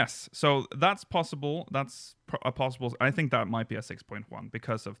 Yes, so that's possible. That's a possible. I think that might be a 6.1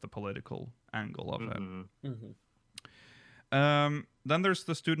 because of the political angle of it. Then there's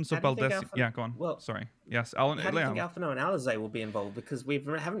the students of Baldesion. Yeah, go on. Well, sorry. Yes, Alan. How do you think Alphinaud and Alizé will be involved? Because we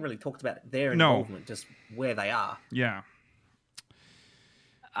haven't really talked about their involvement, just where they are. Yeah.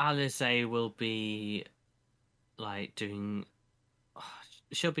 Alizé will be like doing.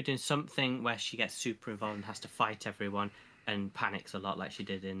 She'll be doing something where she gets super involved and has to fight everyone and panics a lot, like she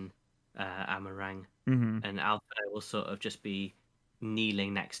did in Amarang. And Alphinaud will sort of just be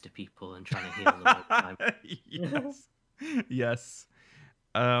kneeling next to people and trying to heal them all the time. Yes.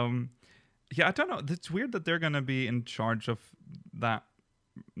 I don't know. It's weird that they're going to be in charge of that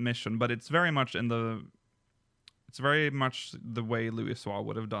mission, but it's very much the way Louisoix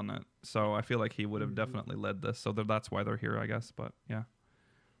would have done it. So I feel like he would have definitely led this. So that's why they're here, I guess. But yeah.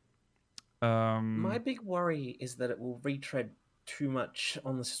 My big worry is that it will retread too much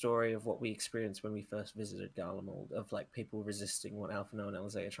on the story of what we experienced when we first visited Garlemald, of like people resisting what Alphinaud and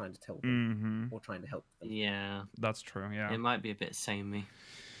Alizé are trying to tell them or trying to help them. Yeah, that's true. Yeah, it might be a bit samey.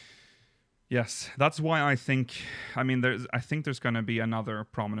 Yes, that's why I think. I mean, I think there's going to be another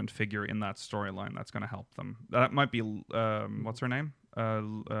prominent figure in that storyline that's going to help them. That might be what's her name?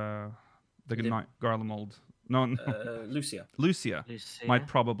 The Garlemald. No. Lucia. Lucia might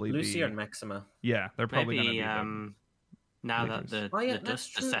probably be. Lucia and Maxima. Yeah, they're probably going to be. Now that the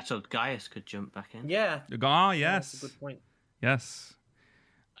dust has settled, Gaius could jump back in. Yeah. Ah, yes. Yeah, that's a good point. Yes.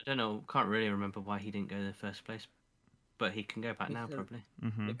 I don't know. Can't really remember why he didn't go in the first place, but he can go back now probably.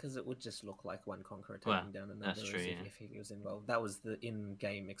 Because it would just look like one conqueror taking down another. That's true, if he was involved. That was the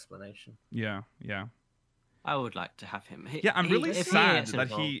in-game explanation. Yeah. Yeah. I would like to have him. I'm really sad that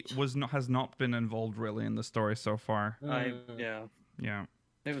he has not been involved really in the story so far. Yeah.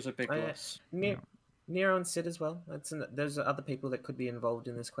 It was a big loss. Nero and Cid as well. There's other people that could be involved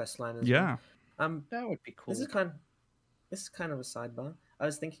in this quest line as well. That would be cool. This is kind of a sidebar. I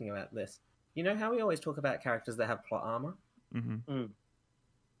was thinking about this. You know how we always talk about characters that have plot armor?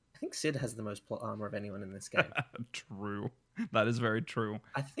 I think Cid has the most plot armor of anyone in this game. True. That is very true.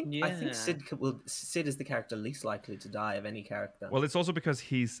 I think Cid is the character least likely to die of any character. Well, it's also because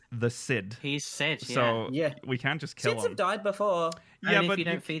he's the Cid. He's Cid, so we can't just kill Cids him. have died before. Yeah, but if you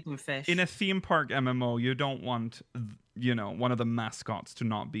don't feed them fish. In a theme park MMO, you don't want, one of the mascots to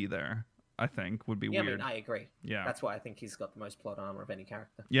not be there. I think would be weird. I mean, I agree. Yeah, that's why I think he's got the most plot armor of any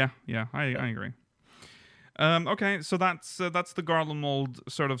character. Yeah, I agree. Okay, so that's the Garlemald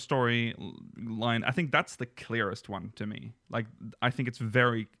sort of story line. I think that's the clearest one to me. Like, I think it's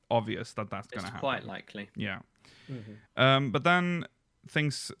very obvious that that's going to happen. It's quite likely. Yeah. But then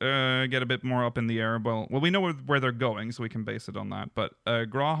things get a bit more up in the air. Well, we know where they're going, so we can base it on that. But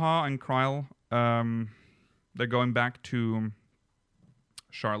G'raha and Krile, they're going back to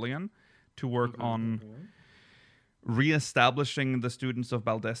Sharlayan to work on re-establishing the students of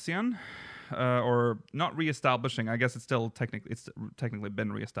Baldesion. Or not re-establishing. I guess it's technically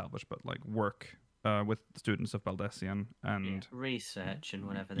been re-established, but like work with students of Baldesion and research and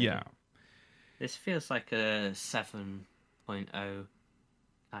whatever. They do. This feels like a 7.0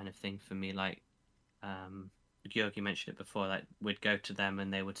 kind of thing for me. Like Georgi mentioned it before. Like we'd go to them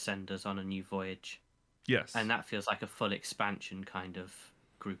and they would send us on a new voyage. Yes, and that feels like a full expansion kind of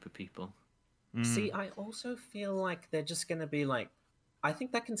group of people. See, I also feel like they're just going to be like. I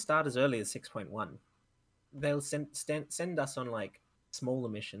think that can start as early as 6.1. They'll send us on like smaller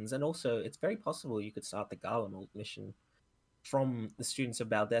missions, and also it's very possible you could start the Garlemald mission from the students of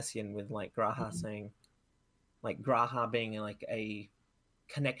Baldesion with like G'raha saying, like G'raha being like a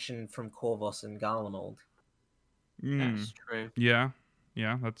connection from Corvus and Garlemald. That's true. Yeah,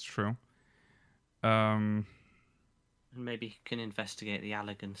 that's true. And maybe you can investigate the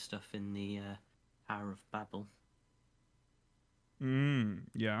Allagan stuff in the Hour of Babel.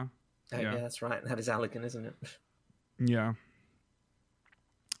 Yeah. Yeah, that's right. That is elegant, isn't it? Yeah.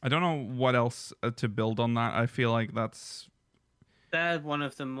 I don't know what else to build on that. I feel like they're one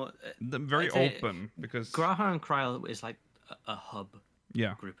of the more very open, because G'raha and Kryl is like a hub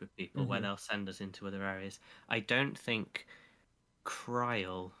group of people where they'll send us into other areas. I don't think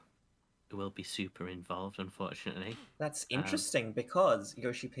Kryl will be super involved, unfortunately. That's interesting because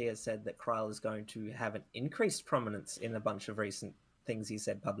Yoshi P has said that Kryl is going to have an increased prominence in a bunch of recent things he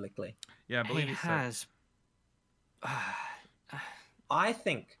said publicly. Yeah, I believe he has. I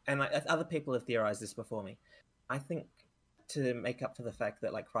think, and other people have theorized this before me, I think to make up for the fact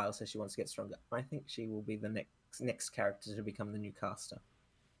that, like Kryl says, she wants to get stronger, I think she will be the next character to become the new caster.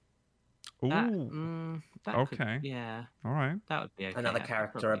 Ooh. That okay. Yeah. All right. That would be okay. Another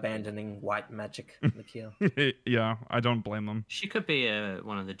character abandoning white magic, Nikhil. Yeah, I don't blame them. She could be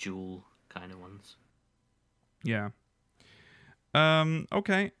one of the dual kind of ones. Yeah.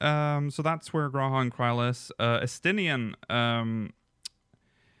 Okay. So that's where G'raha and Kryl is. Estinian.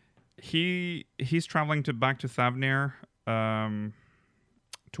 He's traveling back to Thavnir.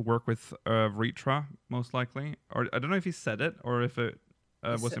 To work with Vritra, most likely. Or I don't know if he said it or if it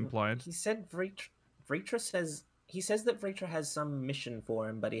was implied. He said Vritra says that Vritra has some mission for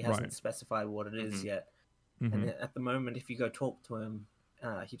him, but he hasn't specified what it is yet. And at the moment, if you go talk to him,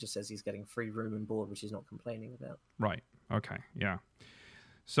 he just says he's getting free room and board, which he's not complaining about. Right. Okay. Yeah.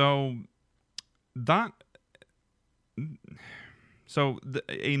 So that. So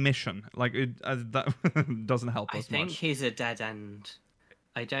a mission, like that doesn't help us much. I think he's a dead end.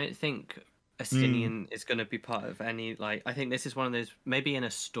 I don't think Estinian is going to be part of any, like, I think this is one of those, maybe in a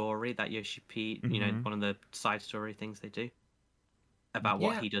story that Yoshi P, you know, one of the side story things they do about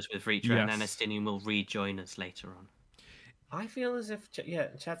what he does with Vritra, and then Estinian will rejoin us later on. I feel as if,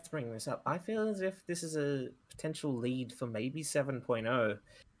 chat's bringing this up, I feel as if this is a potential lead for maybe 7.0,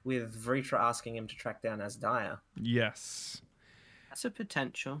 with Vritra asking him to track down Asdaya. Yes. That's a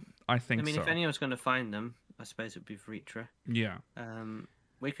potential. I think so. I mean, if anyone's going to find them, I suppose it would be Vritra. Yeah.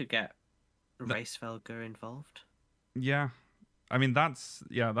 We could get Racevelger involved. Yeah. I mean, that's...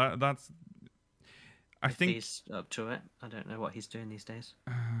 I think he's up to it. I don't know what he's doing these days.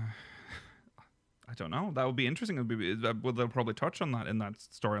 I don't know. That would be interesting. They'll probably touch on that in that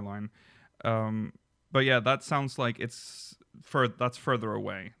storyline. But yeah, that sounds like that's further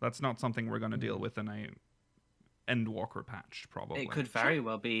away. That's not something we're going to deal with in a Endwalker patch, probably. It could very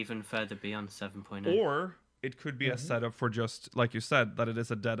well be even further beyond 7.0. Or it could be a setup for just, like you said, that it is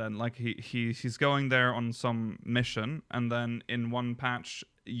a dead end. Like he's going there on some mission, and then in one patch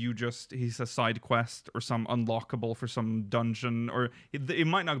he's a side quest or some unlockable for some dungeon, or it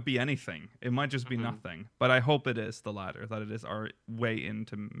might not be anything. It might just be nothing. But I hope it is the latter, that it is our way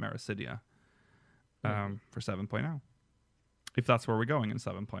into Mericidia for 7.0. If that's where we're going in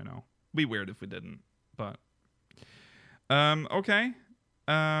 7.0. Be weird if we didn't, but okay.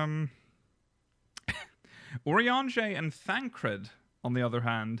 Urianger and Thancred, on the other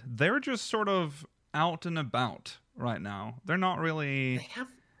hand, they're just sort of out and about right now. They're not really...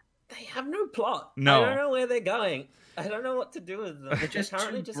 They have no plot. No. I don't know where they're going. I don't know what to do with them. They're just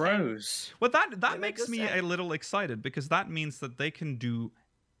bros. Well, that makes me a little excited, because that means that they can do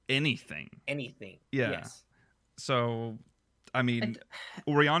anything. Anything. Yeah. Yes. So, I mean,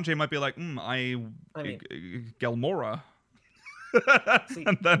 Urianger might be like, Gelmora. See,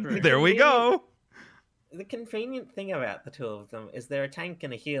 and then there we go. The convenient thing about the two of them is they're a tank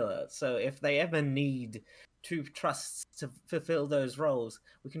and a healer. So if they ever need two trusts to fulfill those roles,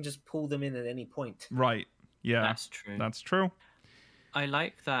 we can just pull them in at any point. Right. Yeah. That's true. That's true. I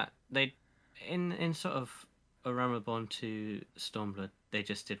like that they, in sort of Aramarborn to Stormblood, they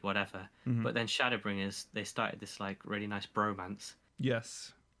just did whatever. But then Shadowbringers, they started this like really nice bromance.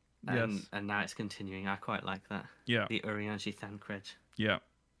 Yes. And now it's continuing. I quite like that. Yeah. The Urianger Thancred. Yeah.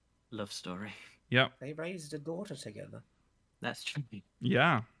 Love story. Yeah. They raised a daughter together. That's true.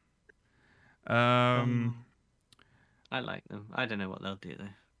 Yeah. I like them. I don't know what they'll do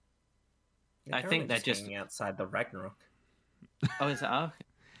though. I think they're just outside the Ragnarok. Oh, is that? Oh.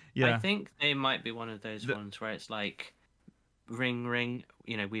 Yeah. I think they might be one of those ones where it's like, ring.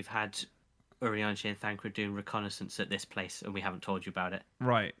 You know, we've had Urianger and Thancred doing reconnaissance at this place, and we haven't told you about it.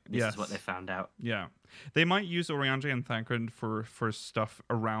 Right. This is what they found out. Yeah. They might use Urianger and Thancred for stuff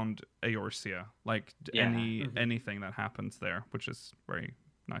around Eorzea, like anything that happens there, which is very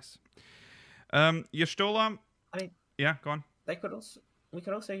nice. Y'shtola. Yeah, go on. We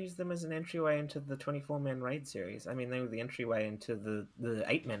could also use them as an entryway into the 24-man raid series. I mean, they were the entryway into the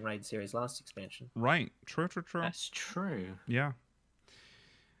 8-man raid series last expansion. Right. True. That's true. Yeah.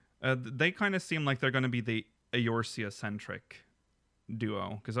 They kind of seem like they're going to be the Eorzea-centric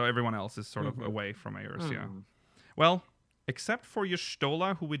duo because everyone else is sort of away from Eorzea. Hmm. Well, except for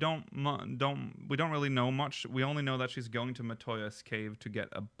Y'shtola, who we don't really know much. We only know that she's going to Matoya's cave to get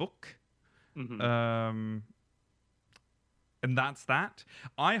a book. Mhm. And that's that.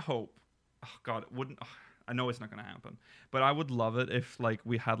 I hope. Oh God, it wouldn't. I know it's not going to happen, but I would love it if like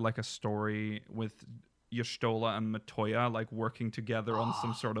we had like a story with Y'shtola and Matoya like working together on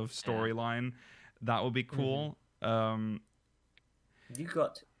some sort of storyline. That would be cool. You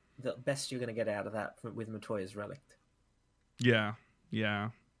got the best you're going to get out of that with Matoya's relict. Yeah,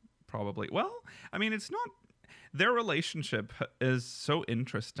 probably. Well, I mean, it's not. Their relationship is so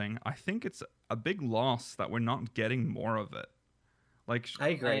interesting. I think it's a big loss that we're not getting more of it. Like, I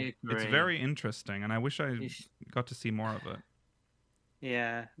agree. it's very interesting, and I wish I got to see more of it.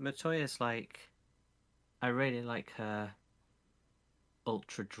 Yeah, Matoya's like, I really like her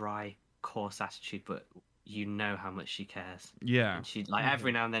ultra dry, coarse attitude, but you know how much she cares. Yeah. And she like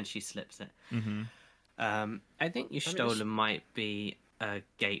every now and then she slips it. Mm-hmm. I think Y'shtola might be a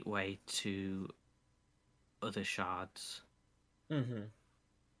gateway to other shards. Mm-hmm.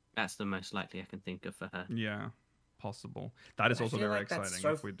 That's the most likely I can think of for her. Yeah, possible. That is I also feel very like that's exciting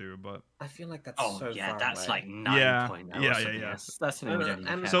so if we do, but I feel like that's Oh so yeah, far that's away. like 9.0 Yeah, or yeah, something. yeah. That's something we don't even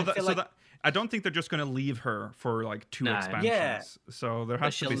And care. so I that feel so like- that I don't think they're just going to leave her for like 2 No. expansions. Yeah. So there But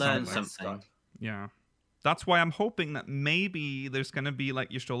has to she'll be learn something. something. Yeah. That's why I'm hoping that maybe there's going to be like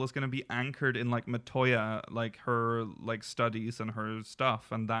Y'shtola's going to be anchored in like Matoya, like her like studies and her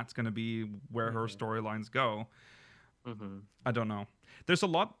stuff, and that's going to be where her storylines go. Mm-hmm. I don't know. There's a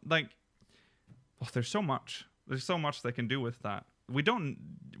lot like there's so much. There's so much they can do with that. We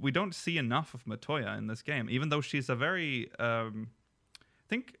don't see enough of Matoya in this game, even though she's a very I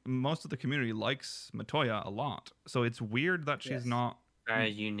think most of the community likes Matoya a lot. So it's weird that she's Yes. not. Very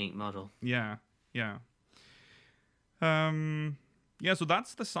unique model. Yeah. Yeah, so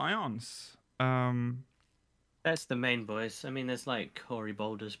that's the Scions. That's the main boys. I mean, there's like Cory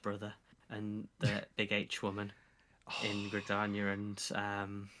Boulder's brother and the Big H woman in Gridania, and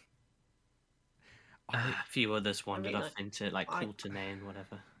a few others wandered off into like Coultonay and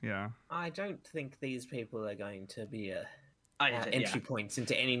whatever. Yeah. I don't think these people are going to be Yeah. entry points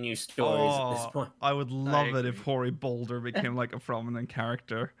into any new stories at this point. I would love it if agree. Cory Boulder became like a prominent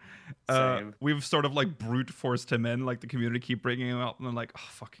character. Same. We've sort of like brute forced him in, like the community keep bringing him up, and they're like,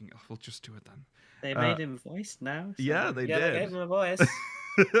 we'll just do it then. They made him voiced now. So... Yeah, they Yeah, did. they gave him a voice.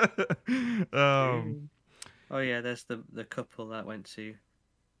 Oh yeah, there's the couple that went to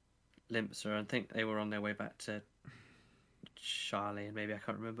Limsa. I think they were on their way back to Charlie, and maybe I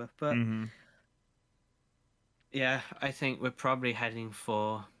can't remember. But mhm. yeah, I think we're probably heading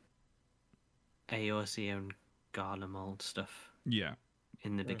for Eorzea and Garlemald stuff Yeah,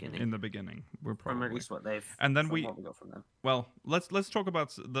 in the beginning. in the beginning, we're From probably. at least what they've. And then from what we got from them. Well, let's talk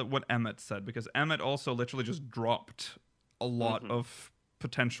about what Emmett said, because Emmett also literally just dropped a lot of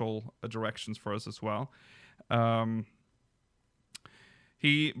potential directions for us as well.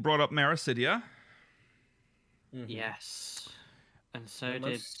 He brought up Mericidia. Yes, and so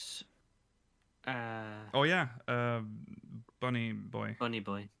Almost. did. Oh yeah, Bunny Boy. Bunny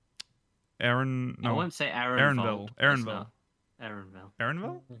Boy. Aaron. No, I won't say Aaronville. Aaronville.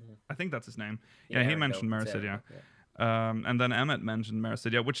 Aaronville? Mhm. I think that's his name. Yeah, he mentioned Mericidia. Yeah. And then Emmett mentioned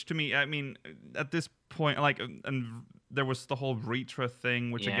Mericidia, which to me, I mean, at this point, like, and there was the whole Retra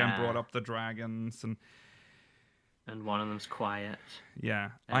thing, which again brought up the dragons, And one of them's quiet.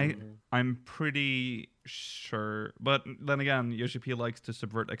 yeah, And- I'm pretty sure, but then again, Yoshi P likes to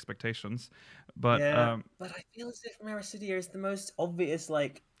subvert expectations, but But I feel as if Mericidia is the most obvious,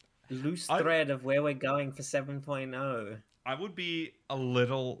 like, loose I- thread of where we're going for 7.0. I would be a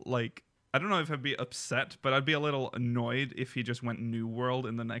little like. I don't know if I'd be upset, but I'd be a little annoyed if he just went New World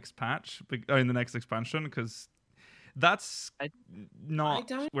in the next patch, in the next expansion, because that's not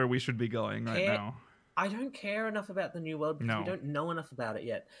don't where we should be going right care. now. I don't care enough about the new world because No. we don't know enough about it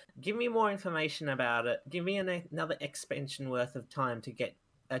yet. Give me more information about it. Give me another expansion worth of time to get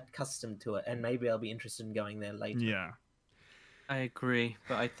accustomed to it, and maybe I'll be interested in going there later. Yeah. I agree,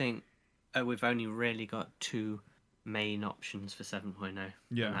 but I think we've only really got two main options for 7.0.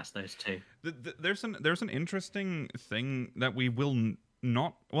 Yeah. And that's those two. There's an interesting thing that we will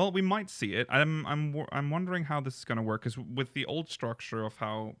not. Well, we might see it. I'm wondering how this is going to work, because with the old structure of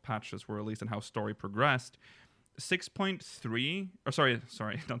how patches were released and how story progressed, 6.3 or sorry,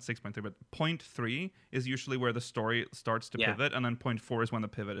 not 6.3, but 0.3 is usually where the story starts to pivot, and then 0.4 is when the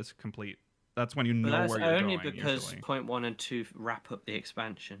pivot is complete. That's when you know But that's where you're only going. because Usually. 0.1 and 2 wrap up the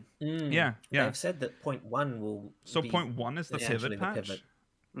expansion. Yeah. They've said that 0.1 will. So be 0.1 is the essentially pivot patch. pivot.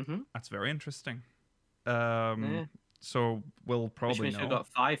 Mm-hmm. That's very interesting. Yeah. So we'll Which probably means know. we've got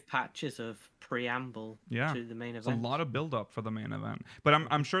 5 patches of preamble Yeah. to the main It's a event. lot of build up for the main event. But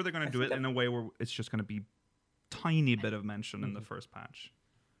I'm sure they're going to do it in a way where it's just going to be tiny bit of mention in the first patch.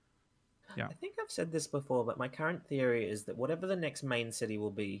 Yeah. I think I've said this before, but my current theory is that whatever the next main city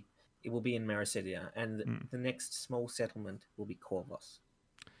will be, it will be in Mericidia, and the next small settlement will be Corvus.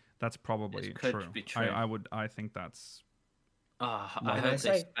 That's probably It could true. be true. I think that's I When I hope they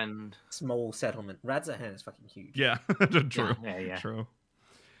say- spend. Small settlement. Radzahan is fucking huge. yeah, true. Yeah. True.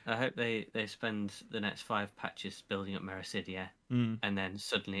 I hope they spend the next 5 patches building up Mericidia, Mm. and then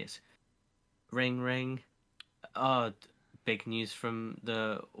suddenly it's ring. Oh, big news from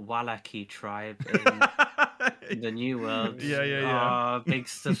the Wallaki tribe in the New World. Yeah. Oh, big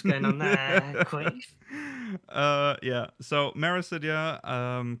stuff's going on there. Quick. Yeah. So Mericidia,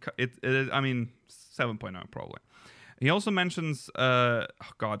 it is. I mean, 7.0 probably. He also mentions, Dalvalan.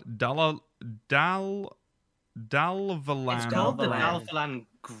 It's called the Dalvalan. Dalvalan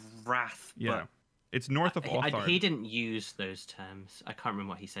Grath. Yeah, it's north of Authard. He didn't use those terms. I can't remember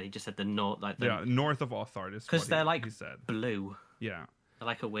what he said. He just said the north, like the Yeah, north of Authard is because what they're like he said. blue. Yeah, They're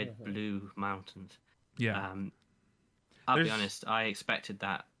like a weird blue mountains. yeah. I'll be There's- honest. I expected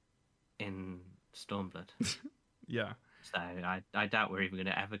that in Stormblood, Yeah. so I doubt we're even going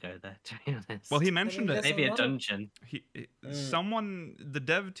to ever go there. To be honest. Well, he mentioned mean, it. there's maybe a lot of- dungeon. Someone, the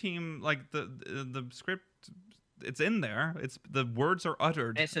dev team, like the script, it's in there. It's the words are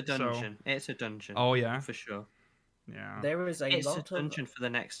uttered. It's a so- dungeon. It's a dungeon. Oh, yeah? for sure. Yeah. There is a It's a lot of dungeon for the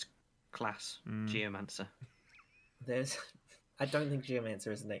next class, Geomancer. there's. I don't think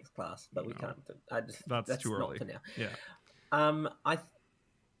Geomancer is the next class, but we can't. That's too not early. for now. Yeah.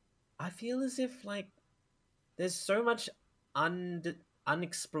 I feel as if like there's so much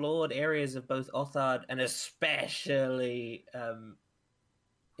unexplored areas of both Othard and especially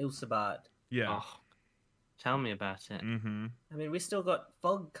Ilsabard. Yeah. Oh, tell me about it. Mm-hmm. I mean, we still got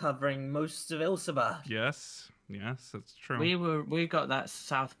fog covering most of Ilsabard. Yes. Yes, that's true. We got that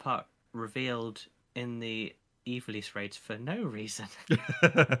South Park revealed in the Evilise raids for no reason.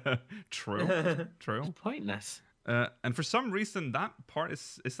 True. True. Pointless. And for some reason, that part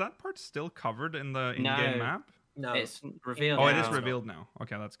is that part still covered in the in-game No. map? No, It's revealed. Oh, now, it is revealed now.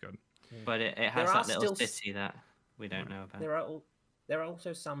 Okay, that's good. but it has There that are little still city that we don't know about. there are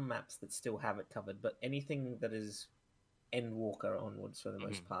also some maps that still have it covered, but anything that is Endwalker onwards for the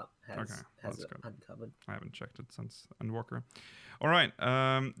most part has Okay, that's it good. uncovered. I haven't checked it since Endwalker. All right.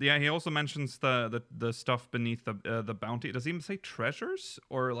 Yeah, he also mentions the stuff beneath the bounty. Does he even say treasures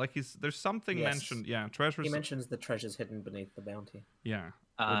or like there's something Yes. mentioned? Yeah, treasures. He mentions the treasures hidden beneath the bounty. Yeah.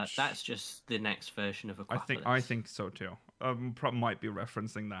 which That's just the next version of Aquapolis. I think so too. Might be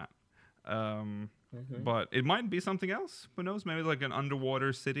referencing that. Mm-hmm. But it might be something else. Who knows? Maybe like an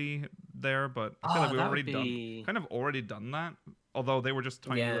underwater city there. But I feel like we've that already would be- kind of already done that. Although they were just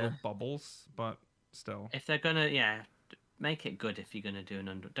tiny Yeah. little bubbles, but still. If they're gonna, make it good. If you're gonna do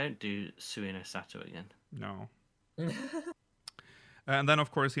don't do Suino Sato again. No. And then,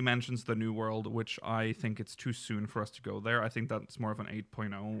 of course, he mentions the New World, which I think it's too soon for us to go there. I think that's more of an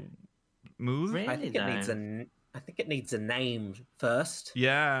 8.0 move. Really? I think it needs a name first.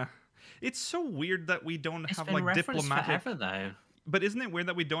 Yeah. It's so weird that we don't It's have been like referenced diplomatic. forever, though. But isn't it weird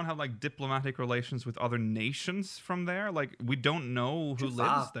that we don't have like diplomatic relations with other nations from there? Like we don't know who Too lives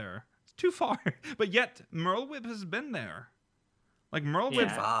far. there. It's too far. But yet Merlwyb has been there. Like Merlwyb.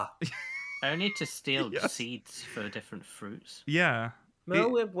 Yeah. Ah, Only to steal Yes. seeds for different fruits. Yeah.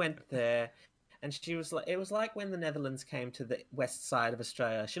 Merlwyb went there, and she was like, it was like when the Netherlands came to the west side of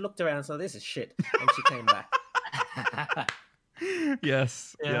Australia. She looked around and said, "This is shit," and she came back.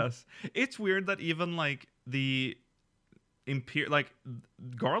 Yes. Yeah. Yes. It's weird that even like the like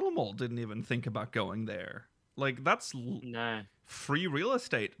Garlemald didn't even think about going there. Like that's No. free real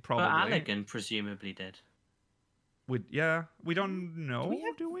estate But probably. Allegan presumably did. We don't know, we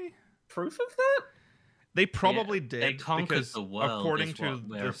have- do we? Proof of that? They probably Yeah, did they conquered because the world according is to what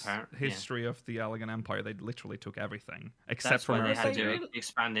we're this yeah. history of the Allegan Empire, they literally took everything except That's for why they had Mercia. to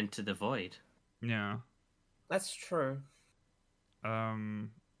expand into the void. Yeah. That's true.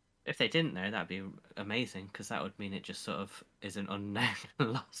 If they didn't know, that'd be amazing, because that would mean it just sort of is an unknown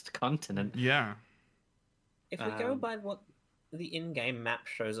lost continent. Yeah. If we go by what the in-game map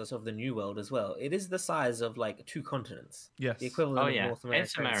shows us of the New World as well, it is the size of like 2 continents. Yes. The equivalent Oh, of yeah. North America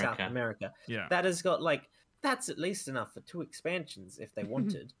It's and South America. America. Yeah. That has got like that's at least enough for 2 expansions if they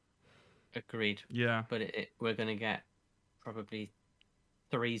wanted. Agreed. Yeah. But we're going to get probably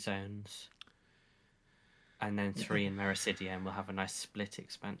 3 zones. and then 3 in Mericidia, and we'll have a nice split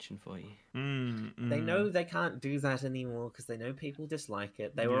expansion for you. They know they can't do that anymore because they know people dislike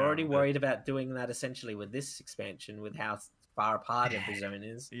it. They were Yeah. already worried about doing that essentially with this expansion, with how far apart every zone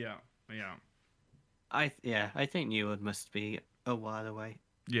is. Yeah. I think New World must be a while away.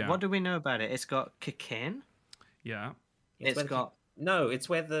 Yeah. What do we know about it? It's got Kakin. Yeah. It's It's got No, it's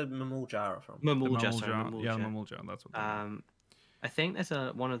where the Mamuljar are from. Mamulja. Sorry, Yeah, Mamulja. Mamulja. That's what. I think there's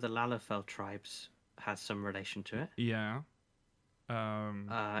one of the Lalafell tribes has some relation to it. Yeah. It's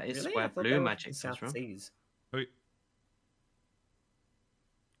Really? I where thought they Blue were Magic from comes from. South Seas. Wait.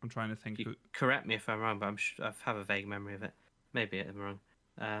 I'm trying to think. You correct me if I'm wrong, but I have a vague memory of it. Maybe I'm wrong.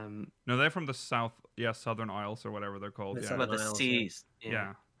 No, they're from the south. Yeah, Southern Isles or whatever they're called. The Yeah. Southern But the Isles, seas.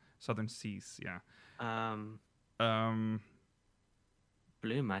 Yeah. Southern Seas. Yeah.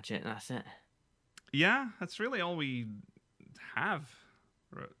 Blue Magic. That's it. Yeah, that's really all we have.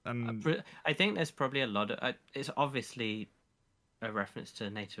 And I think there's probably a lot of. It's obviously a reference to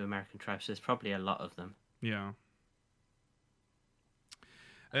Native American tribes. So there's probably a lot of them. yeah.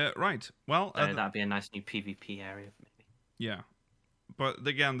 Right. Well, So that'd be a nice new PvP area, maybe. yeah. But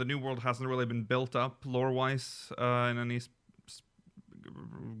again, the New World hasn't really been built up lore-wise in any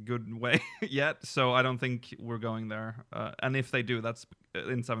good way yet, so I don't think we're going there. And if they do, that's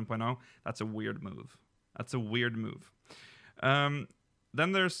in 7.0. That's a weird move.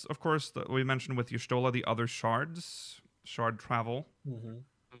 Then there's, of course, we mentioned with Y'shtola, the other shards, shard travel. Mm-hmm.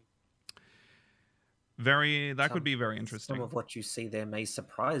 Could be very interesting. Some of what you see there may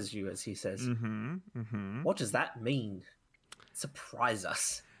surprise you, as he says. Mm-hmm. What does that mean? Surprise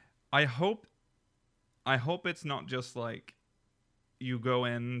us. I hope it's not just like you go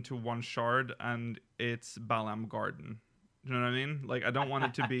into one shard and it's Balam Garden. You know what I mean? Like, I don't want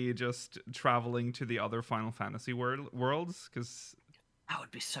it to be just traveling to the other Final Fantasy worlds, because that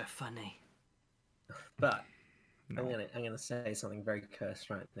would be so funny. But no. I'm gonna say something very cursed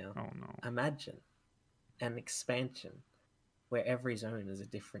right now. Oh no. Imagine an expansion where every zone is a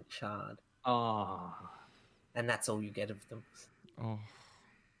different shard, Oh, and that's all you get of them. Oh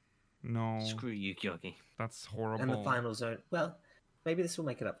no. screw you, Yogi. That's horrible. And the final zone, well, maybe this will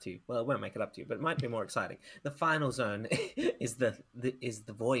make it up to you. Well, it won't make it up to you, but it might be more exciting. The final zone is the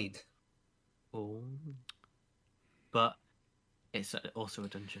void. Oh, but it's also a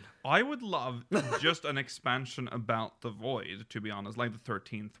dungeon. I would love just an expansion about the void, to be honest, like the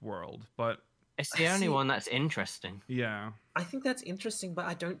 13th world. But It's the only See- one that's interesting. yeah, I think that's interesting, but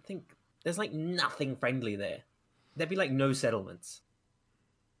I don't think there's like nothing friendly there. There'd be like no settlements.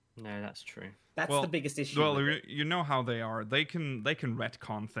 No, that's true. That's Well- the biggest issue. well, with it. you know how they are. They can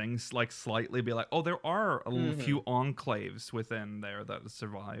retcon things, like slightly be like, oh, there are a few enclaves within there that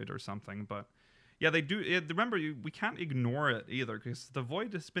survived or something. But yeah, they do. Remember, we can't ignore it either, because the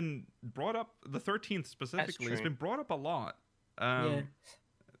void has been brought up. The 13th specifically has true. been brought up a lot. Yeah.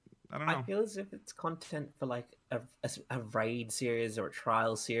 I don't know. I feel as if it's content for like a raid series or a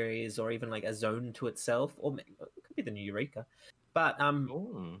trial series or even like a zone to itself, or it could be the new Eureka. But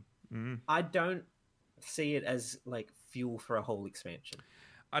Oh, I don't see it as like fuel for a whole expansion.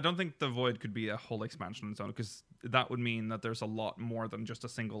 I don't think the Void could be a whole expansion on its own, because that would mean that there's a lot more than just a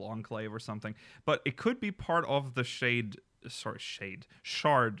single enclave or something. But it could be part of the Shard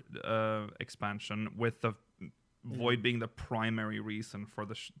expansion, with the Void being the primary reason for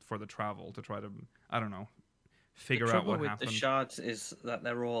the travel, to try to, I don't know, figure the out trouble what with happened. the shards is that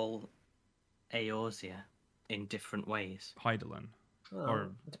they're all Eorzea in different ways. Hydaelyn. Well,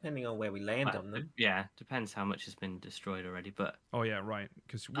 Or- depending on where we land Well, on them. Yeah, depends how much has been destroyed already. But Oh yeah, right.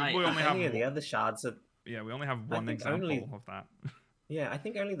 Because we I- only have Any of the other shards are. we only have one think example only- of that. Yeah, I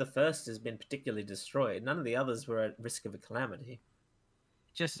think only the first has been particularly destroyed. None of the others were at risk of a calamity.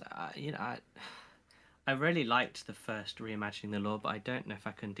 just I really liked the first reimagining the lore, but I don't know if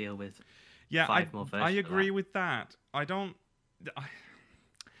I can deal with. Yeah, 5 more versions I of agree that. with that. I don't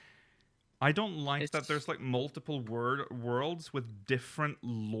like that It's- there's like multiple worlds with different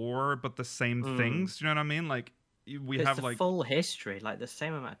lore but the same things. Do you know what I mean? Like we It's have the like full history, like the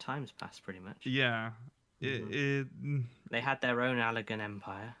same amount of time's passed, pretty much. yeah, They had their own Allegan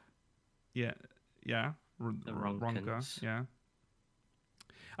Empire. yeah, The Ronka, Ronkans. yeah.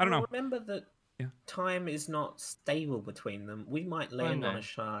 I don't know. Remember that Yeah. time is not stable between them. We might land on no. a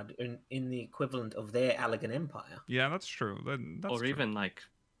shard in the equivalent of their Allegan Empire. Yeah, that's true. That's or true. even like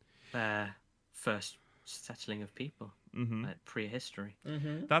their first settling of people, Mhm. like prehistory.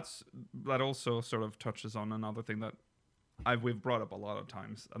 Mm-hmm. That also sort of touches on another thing that we've brought up a lot of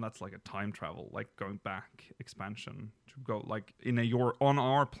times, and that's like a time travel, like going back expansion to go like on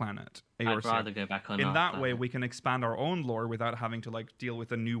our planet. I'd rather go back on. In that way, we can expand our own lore without having to like deal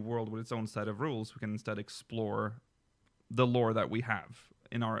with a new world with its own set of rules. We can instead explore the lore that we have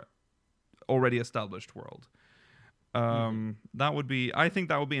in our already established world. That would be, I think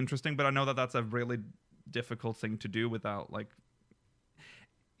that would be interesting, but I know that that's a really difficult thing to do without like,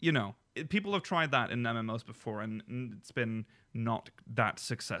 people have tried that in MMOs before and it's been not that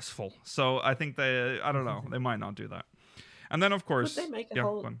successful. So I think I don't know, they might not do that. And then of course, could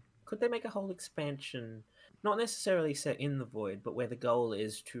they make a whole expansion, not necessarily set in the Void, but where the goal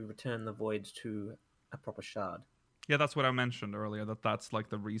is to return the Void to a proper shard? Yeah, that's what I mentioned earlier, that's like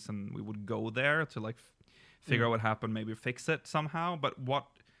the reason we would go there, to like figure out what happened, maybe fix it somehow. But what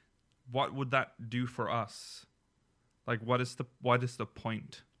would that do for us? Like, what is the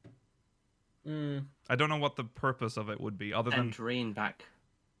point? I don't know what the purpose of it would be, other than Doreen back.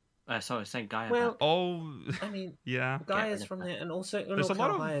 Send Gaia well, back. Oh, I mean, yeah. Gaia's from there, and also there's a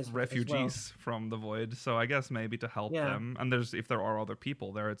lot Gaia's of refugees from the Void, so I guess maybe to help them. And if there are other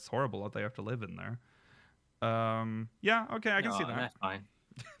people there, it's horrible that they have to live in there. Yeah, okay, I can see that. They're fine.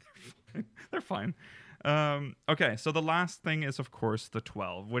 They're fine. Okay, so the last thing is, of course, the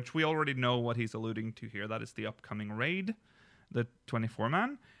 12, which we already know what he's alluding to here. That is the upcoming raid, the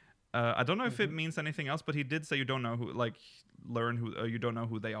 24-man. I don't know if it means anything else, but he did say you don't know who, like, you don't know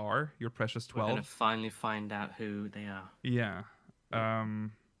who they are, your precious 12. We're going to finally find out who they are. Yeah.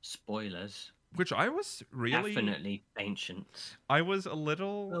 Spoilers. Which I was really... Definitely ancients. I was a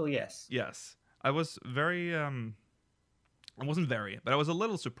little... Oh, yes. Yes. I was very... I wasn't very, but I was a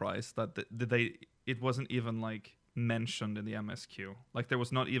little surprised that it wasn't even like mentioned in the MSQ. Like there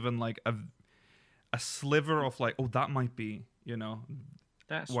was not even like a sliver of like, oh, that might be,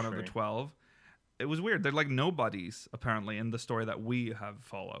 That's one true. of the 12. It was weird. They're like nobodies apparently in the story that we have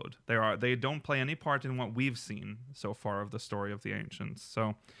followed. They don't play any part in what we've seen so far of the story of the ancients.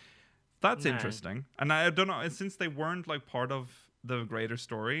 So that's interesting. And I don't know, since they weren't like part of the greater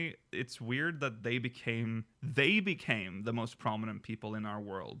story, it's weird that they became the most prominent people in our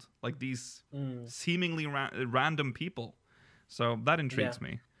world, like these seemingly random people. So that intrigues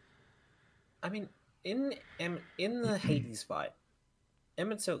me. I mean, in the Hades fight,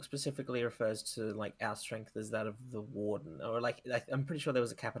 Emmett Silk specifically refers to like our strength as that of the Warden, or like I'm pretty sure there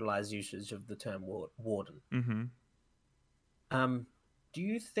was a capitalized usage of the term Warden. Do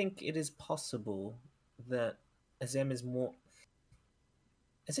you think it is possible that Azem is more...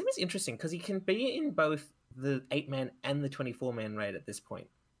 Azem is interesting because he can be in both the 8-man and the 24-man raid at this point.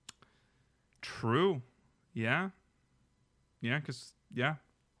 True. Yeah. Yeah, because,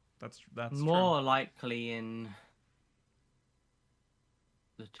 that's more true. likely in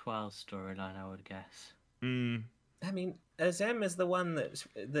the 12 storyline, I would guess. I mean, Azem is the one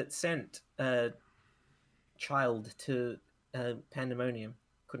that sent Child to Pandemonium.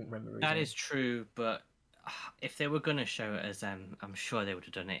 Couldn't remember his That name. is true, but if they were going to show it as I'm sure they would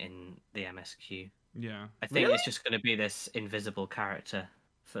have done it in the MSQ. Yeah. I think it's just going to be this invisible character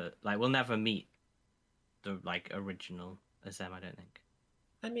for like we'll never meet the like original Azem, I don't think.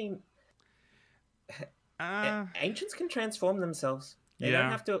 I mean, ancients can transform themselves. They don't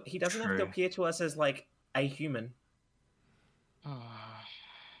have to. He doesn't have to appear to us as like a human.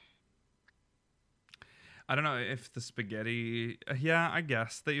 I don't know if the spaghetti. Yeah, I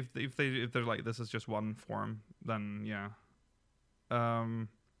guess if they're like this is just one form, then yeah.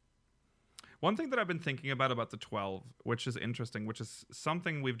 One thing that I've been thinking about the 12, which is interesting, which is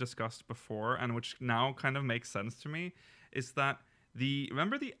something we've discussed before, and which now kind of makes sense to me, is that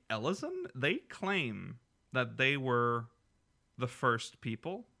remember the Elysian? They claim that they were the first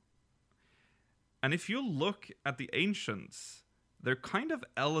people, and if you look at the ancients, they're kind of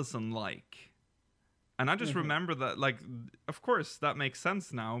Elysian-like. And I just remember that, like, of course, that makes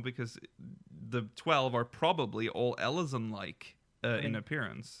sense now because the 12 are probably all Elysian-like in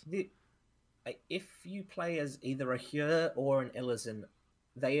appearance. If you play as either a Hyur or an Elysian,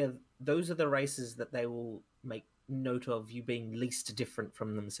 those are the races that they will make note of you being least different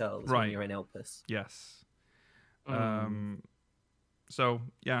from themselves when you're in Elpis. Yes. So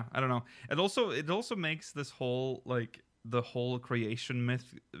yeah, I don't know. It also makes this whole like the whole creation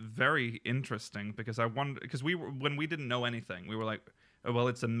myth very interesting because when we didn't know anything, we were like, oh, well,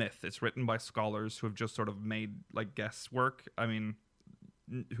 it's a myth. It's written by scholars who have just sort of made like guesswork. I mean,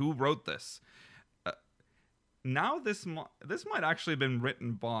 who wrote this? Now this might actually have been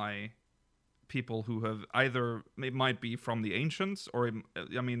written by people who have either it might be from the ancients or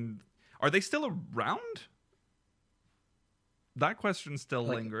I mean, are they still around? That question still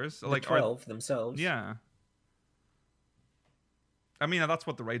lingers. The 12 themselves. Yeah. I mean, that's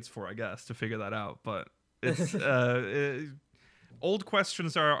what the raid's for, I guess, to figure that out. But it's old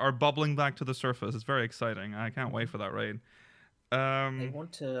questions are bubbling back to the surface. It's very exciting. I can't wait for that raid. They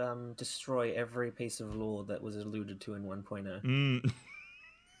want to destroy every piece of lore that was alluded to in 1.0.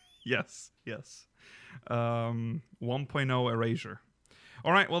 Yes. 1.0 erasure.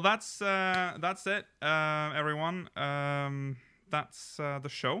 All right, well, that's it, everyone. That's the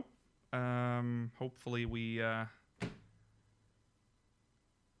show. Hopefully we... I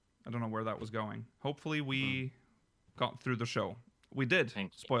don't know where that was going. Hopefully we got through the show. We did.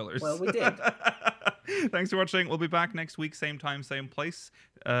 Spoilers. Well, we did. Thanks for watching. We'll be back next week, same time, same place.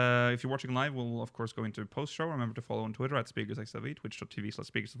 If you're watching live, we'll of course go into post-show. Remember to follow on Twitter at SpeakersXIV,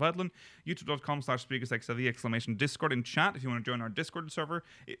 twitch.tv/SpeakersOfIreland, youtube.com/SpeakersXIV, ! Discord in chat if you want to join our Discord server.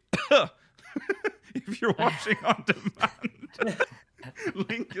 If you're watching on demand,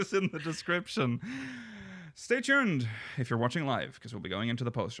 link is in the description. Stay tuned if you're watching live, because we'll be going into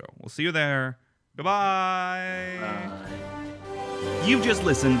the post-show. We'll see you there. Goodbye. Bye. You've just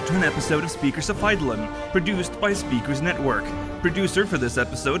listened to an episode of Speakers of Eidolon, produced by Speakers Network. Producer for this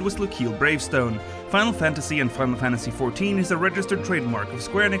episode was Lukiel Bravestone. Final Fantasy and Final Fantasy XIV is a registered trademark of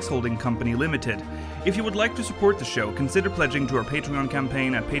Square Enix Holding Company Limited. If you would like to support the show, consider pledging to our Patreon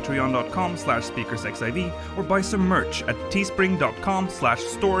campaign at patreon.com/SpeakersXIV or buy some merch at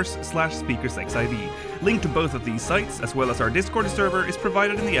teespring.com/stores/SpeakersXIV. Link to both of these sites, as well as our Discord server, is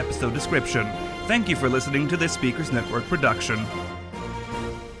provided in the episode description. Thank you for listening to this Speakers Network production.